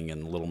Lion King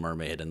and Little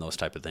Mermaid and those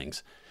type of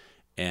things,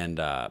 and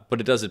but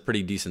it does a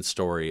pretty decent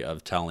story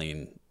of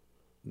telling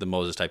the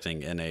Moses type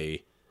thing in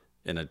a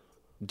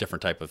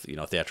different type of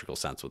theatrical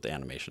sense with the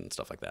animation and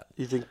stuff like that.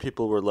 You think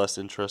people were less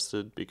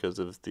interested because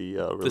of the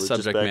religious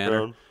subject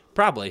background?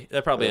 matter?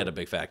 That probably had a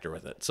big factor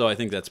with it. So I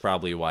think that's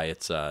probably why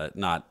it's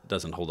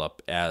doesn't hold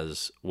up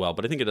as well.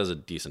 But I think it does a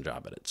decent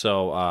job at it.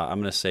 So I'm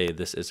going to say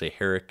this is a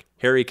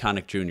Harry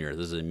Connick Jr.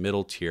 This is a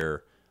middle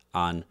tier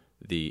on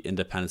the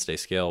Independence Day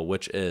scale,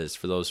 which is,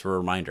 for a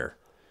reminder,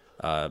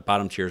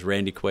 bottom tier is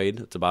Randy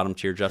Quaid. It's a bottom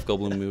tier Jeff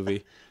Goldblum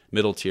movie.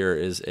 Middle tier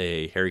is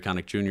a Harry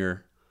Connick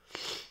Jr.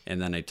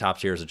 And then a top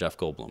tier is a Jeff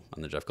Goldblum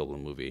on the Jeff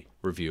Goldblum movie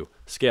review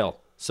scale.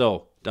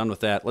 So done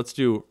with that. Let's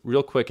do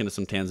real quick into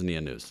some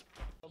Tanzania news.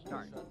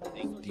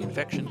 The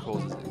infection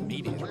causes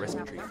immediate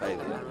respiratory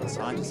failure, and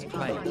scientists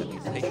claim that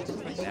the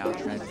patient is now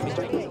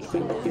transmitting. You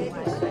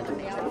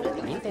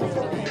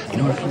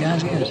know what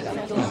Fugazi is?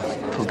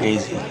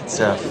 Fugazi. It's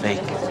a fake.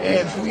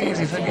 Yeah,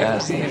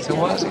 Fugazi. It's a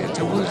wazi. It's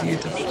a woozy.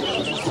 It's a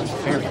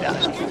fairy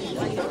dust.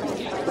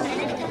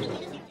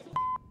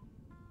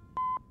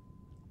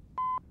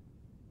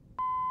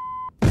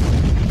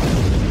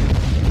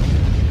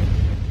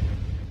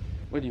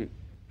 What are you,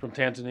 from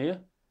Tanzania?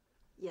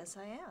 Yes,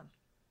 I am.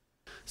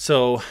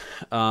 So,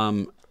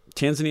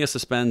 Tanzania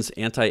suspends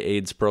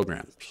anti-AIDS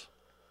programs.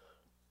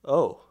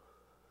 Oh,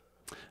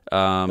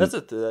 that's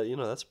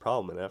a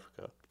problem in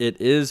Africa. It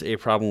is a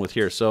problem with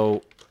here.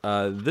 So,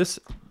 this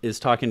is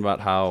talking about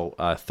how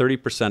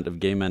 30%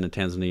 of gay men in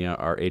Tanzania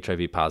are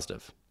HIV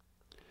positive,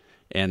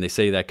 and they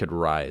say that could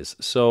rise.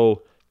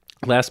 So,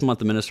 last month,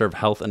 the Minister of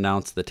Health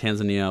announced that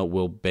Tanzania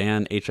will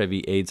ban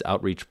HIV/AIDS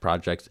outreach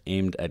projects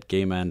aimed at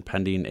gay men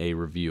pending a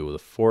review.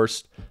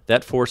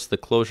 That forced the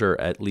closure,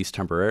 at least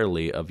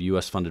temporarily, of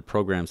U.S.-funded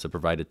programs that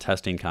provided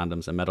testing,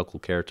 condoms, and medical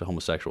care to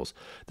homosexuals.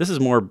 This is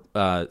more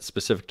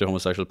specific to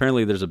homosexuals.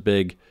 Apparently, there's a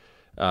big...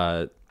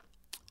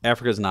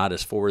 Africa's not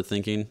as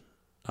forward-thinking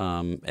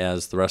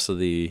as the rest of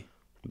the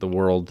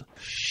world.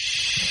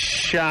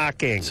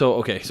 Shocking.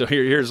 So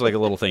here's like a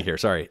little thing here.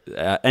 Sorry.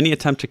 Any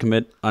attempt to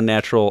commit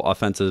unnatural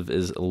offensive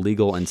is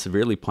illegal and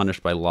severely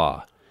punished by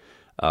law.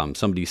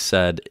 Somebody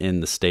said in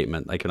the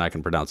statement, I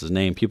can pronounce his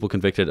name, people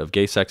convicted of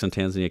gay sex in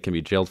Tanzania can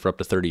be jailed for up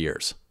to 30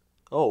 years.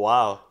 Oh,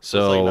 wow. So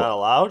it's like not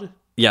allowed?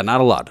 Yeah,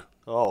 not allowed.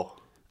 Oh.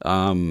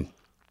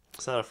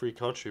 It's not a free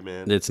country,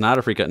 man. It's not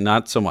a free country,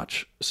 not so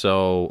much.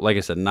 So, like I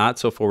said, not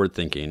so forward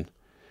thinking.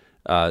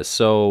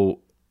 The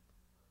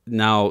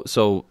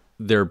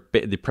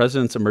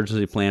President's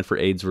Emergency Plan for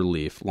AIDS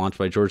Relief, launched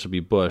by George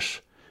W.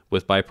 Bush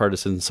with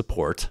bipartisan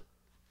support,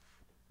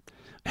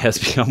 has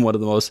become one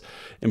of the most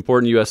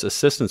important U.S.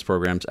 assistance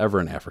programs ever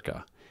in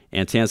Africa.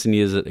 And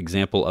Tanzania is an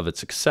example of its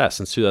success.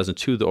 Since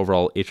 2002, the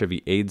overall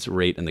HIV/AIDS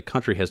rate in the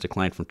country has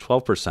declined from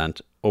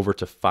 12% over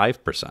to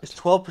 5%. It's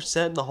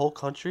 12% in the whole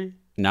country?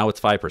 Now it's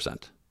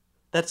 5%.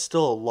 That's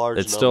still a large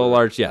number. It's still a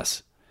large,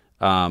 yes.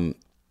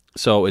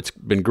 So it's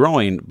been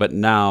growing, but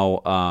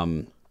now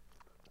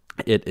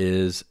it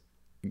is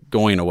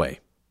going away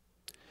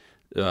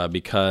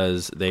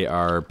because they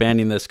are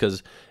banning this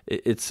because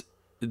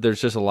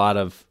there's just a lot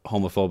of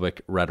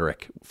homophobic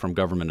rhetoric from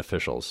government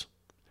officials,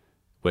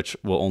 which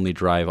will only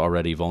drive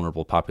already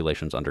vulnerable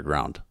populations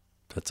underground.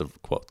 That's a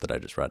quote that I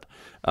just read,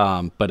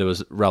 but it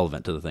was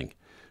relevant to the thing.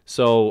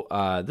 So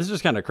this is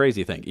just kind of a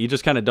crazy thing. You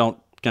just kind of don't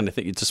kind of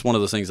think it's just one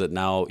of those things that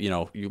now,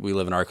 we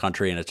live in our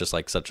country and it's just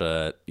like such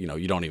a,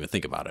 you don't even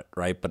think about it,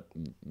 right? But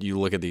you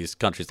look at these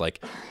countries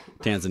like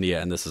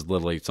Tanzania and this is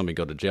literally somebody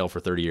go to jail for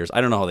 30 years.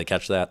 I don't know how they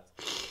catch that.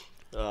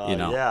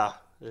 Yeah.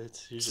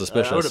 It's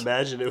suspicious. I would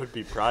imagine it would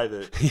be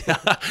private.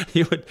 Yeah,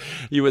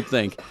 you would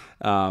think.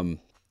 And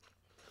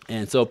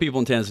so people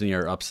in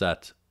Tanzania are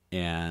upset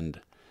and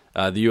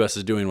the U.S.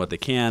 is doing what they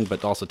can,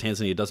 but also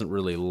Tanzania doesn't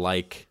really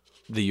like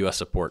the U.S.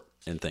 support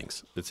in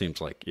things. It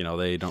seems like,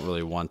 they don't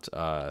really want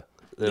the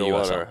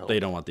U.S. help. They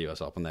don't want the U.S.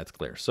 help, and that's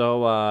clear.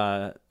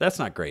 So that's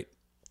not great.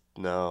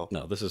 No,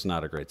 this is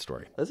not a great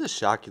story. That's a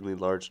shockingly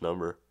large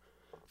number.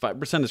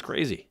 5% is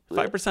crazy.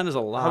 5% is a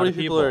lot. How many of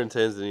people are in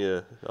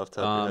Tanzania off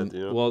the top of your head? Do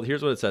you know? Well,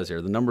 here's what it says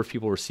here. The number of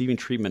people receiving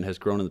treatment has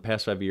grown in the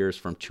past 5 years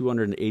from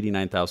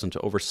 289,000 to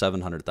over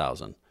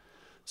 700,000.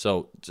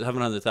 So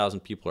 700,000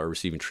 people are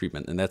receiving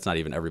treatment, and that's not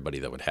even everybody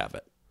that would have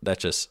it.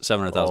 That's just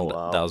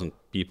 700,000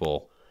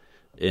 people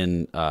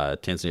in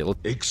Tanzania.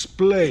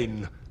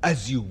 Explain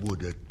as you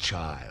would a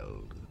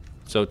child.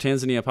 So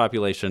Tanzania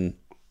population,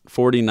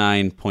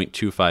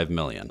 49.25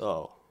 million.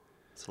 Oh,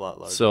 it's a lot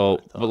larger. So,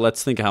 but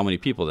let's think of how many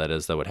people that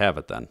is that would have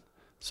it then.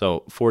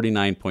 So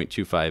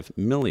 49.25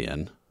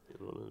 million.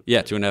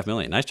 Yeah, 2.5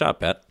 million. Nice job,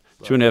 Pat.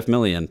 2.5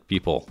 million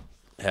people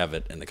have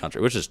it in the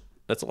country,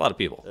 that's a lot of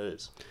people. It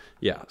is.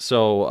 Yeah.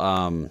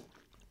 So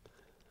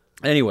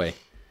anyway,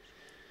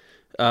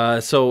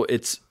 so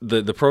it's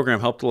the program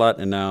helped a lot,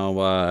 and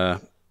now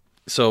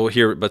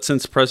but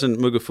since President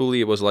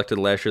Magufuli was elected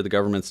last year, the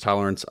government's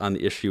tolerance on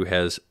the issue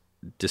has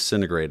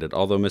disintegrated.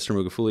 Although Mr.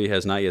 Magufuli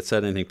has not yet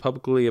said anything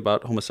publicly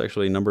about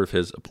homosexuality, a number of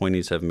his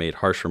appointees have made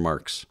harsh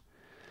remarks.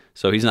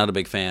 So he's not a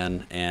big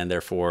fan, and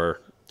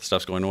therefore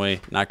stuff's going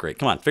away. Not great.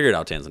 Come on, figure it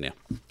out, Tanzania.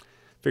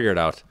 Figure it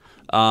out.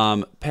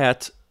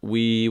 Pat,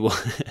 we will.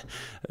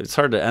 It's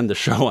hard to end the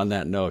show on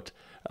that note.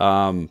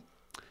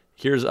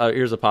 Here's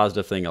a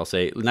positive thing I'll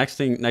say.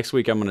 Next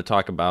week I'm going to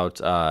talk about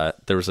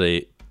there was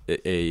a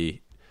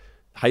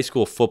high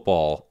school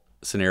football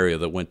scenario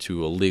that went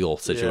to a legal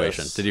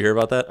situation. Yes. Did you hear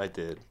about that? I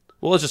did.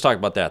 Well, let's just talk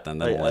about that then.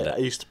 We'll end it. I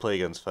used to play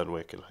against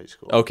Fenwick in high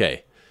school.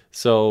 Okay,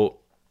 so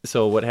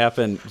what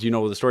happened? Do you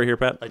know the story here,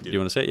 Pat? I do. Do you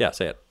want to say it? Yeah,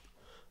 say it.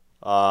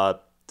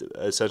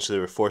 Essentially,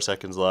 there were 4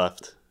 seconds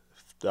left.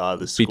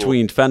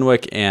 Between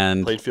Fenwick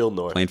and Plainfield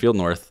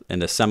North in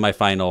the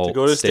semifinal to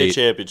go to the state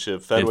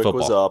championship. Fenwick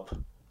was up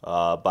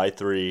by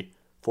 3,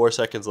 4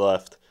 seconds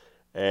left,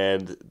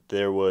 and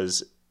there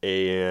was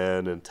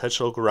an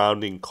intentional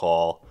grounding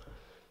call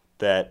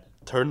that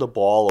turned the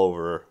ball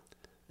over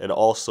and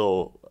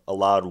also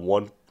allowed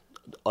one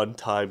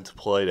untimed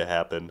play to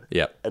happen.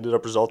 Yep. Ended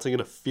up resulting in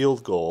a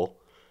field goal.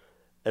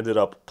 Ended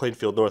up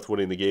Plainfield North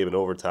winning the game in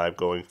overtime,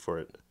 going for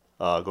it,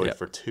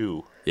 for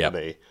 2, and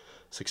they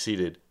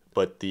succeeded.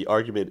 But the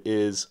argument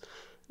is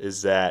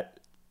that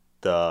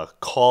the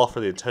call for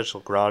the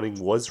intentional grounding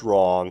was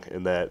wrong,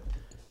 and that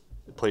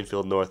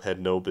Plainfield North had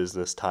no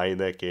business tying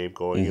that game,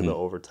 going into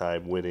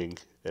overtime, winning,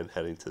 and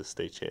heading to the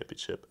state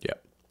championship. Yeah.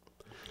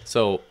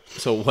 So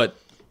what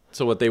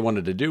they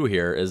wanted to do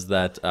here is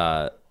that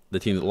the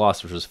team that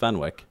lost, which was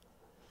Fenwick,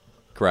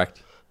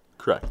 correct?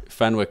 Correct.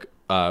 Fenwick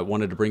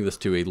wanted to bring this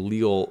to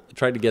a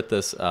tried to get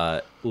this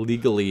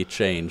legally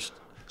changed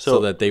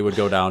so that they would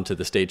go down to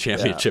the state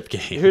championship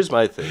game. Here's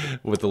my thing.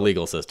 With the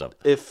legal system.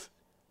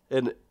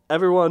 And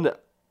everyone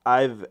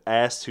I've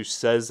asked who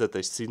says that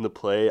they've seen the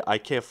play, I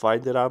can't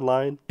find it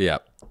online. Yeah.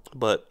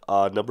 But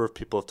a number of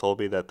people have told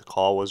me that the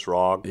call was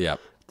wrong. Yeah.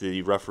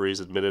 The referees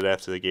admitted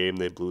after the game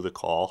they blew the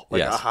call.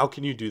 Yes. How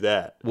can you do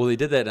that? Well, they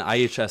did that, and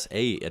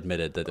IHSA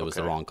admitted that it was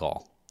the wrong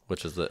call,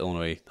 which is the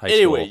Illinois high school.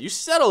 Anyway, you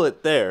settle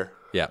it there.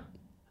 Yeah.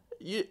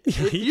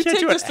 If you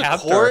take this to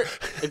court,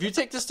 if you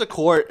take this to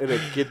court and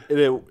it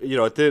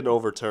didn't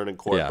overturn in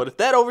court, but if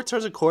that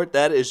overturns in court,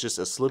 that is just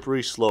a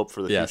slippery slope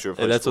for the future of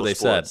high and that's school what they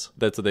sports. said.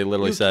 That's what they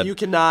literally said. You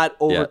cannot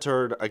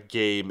overturn a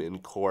game in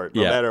court,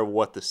 no matter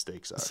what the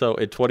stakes are. So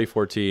in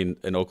 2014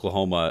 in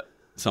Oklahoma,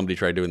 somebody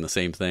tried doing the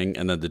same thing,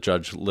 and then the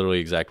judge literally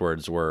exact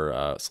words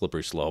were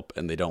slippery slope,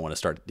 and they don't want to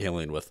start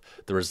dealing with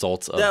the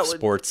results of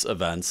sports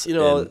events.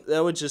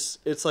 That would just,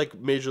 it's like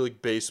Major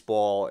League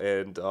Baseball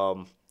and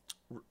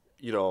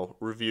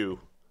review.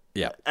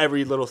 Yeah.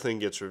 Every little thing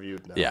gets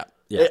reviewed now. Yeah.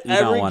 Yeah.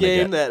 Every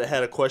game that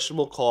had a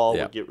questionable call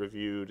would get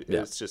reviewed.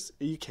 Yeah. It's just,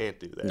 you can't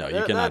do that. No,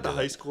 you cannot Not at the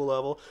high school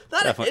level.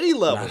 Not at any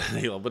level. Not at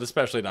any level, but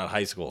especially not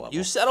high school level.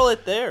 You settle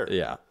it there.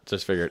 Yeah.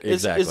 Just figured.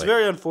 Exactly. It's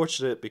very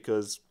unfortunate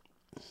because,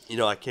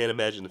 I can't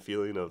imagine the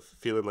feeling of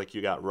feeling like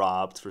you got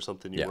robbed for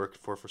something you worked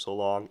for so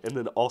long. And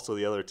then also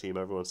the other team,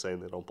 everyone's saying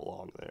they don't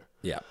belong there.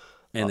 Yeah.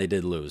 And they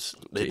did lose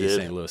to East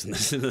St. Louis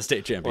in the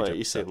state championship. Well,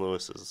 East St.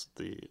 Louis is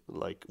the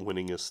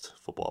winningest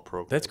football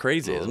program. That's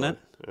crazy, isn't it?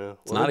 Yeah,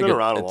 it's not a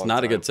good. It's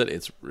not a good city.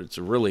 It's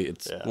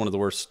one of the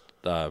worst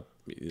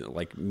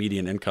like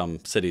median income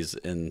cities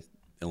in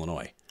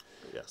Illinois.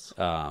 Yes.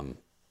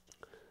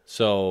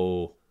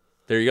 So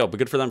there you go. But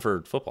good for them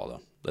for football,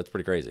 though. That's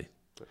pretty crazy.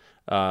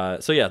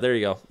 So yeah, there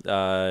you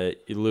go.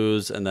 You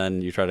lose, and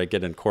then you try to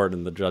get in court,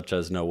 and the judge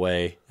says no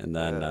way, and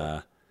then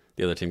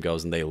the other team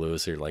goes and they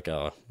lose. So you're like,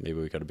 oh, maybe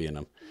we could have beaten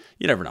them.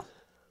 You never know.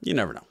 You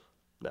never know.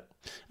 No.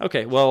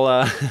 Okay,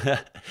 well,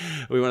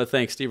 we want to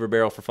thank Steve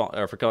Ribeiro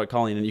for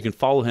calling, and you can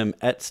follow him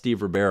at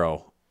Steve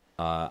Ribeiro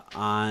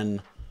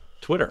on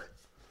Twitter.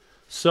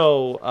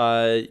 So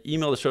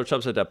email the show,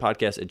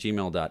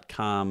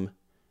 chubset.podcast@gmail.com.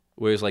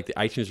 We always like the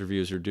iTunes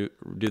reviews, or do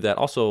that.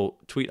 Also,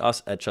 tweet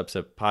us at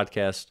Chubset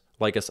Podcast.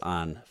 Like us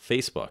on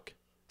Facebook.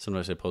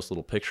 Sometimes I post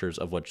little pictures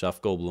of what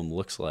Jeff Goldblum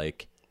looks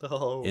like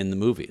in the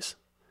movies.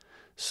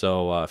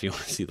 So if you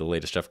want to see the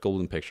latest Jeff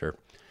Goldblum picture.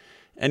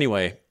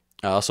 Anyway,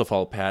 I also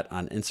follow Pat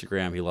on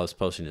Instagram. He loves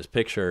posting his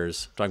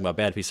pictures. Talking about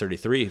Bad Piece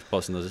 33,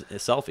 posting those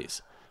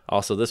selfies.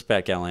 Also, this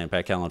Pat Callahan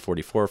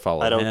 44,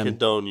 follow him. I don't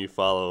condone you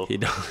follow. He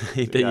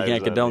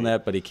can't condone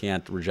that, but he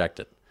can't reject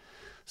it.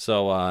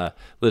 So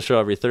this show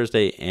every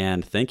Thursday,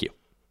 and thank you.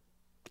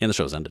 And the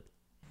show's ended.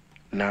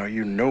 Now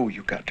you know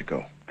you got to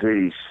go.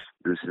 Peace.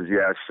 This is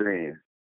Yasin.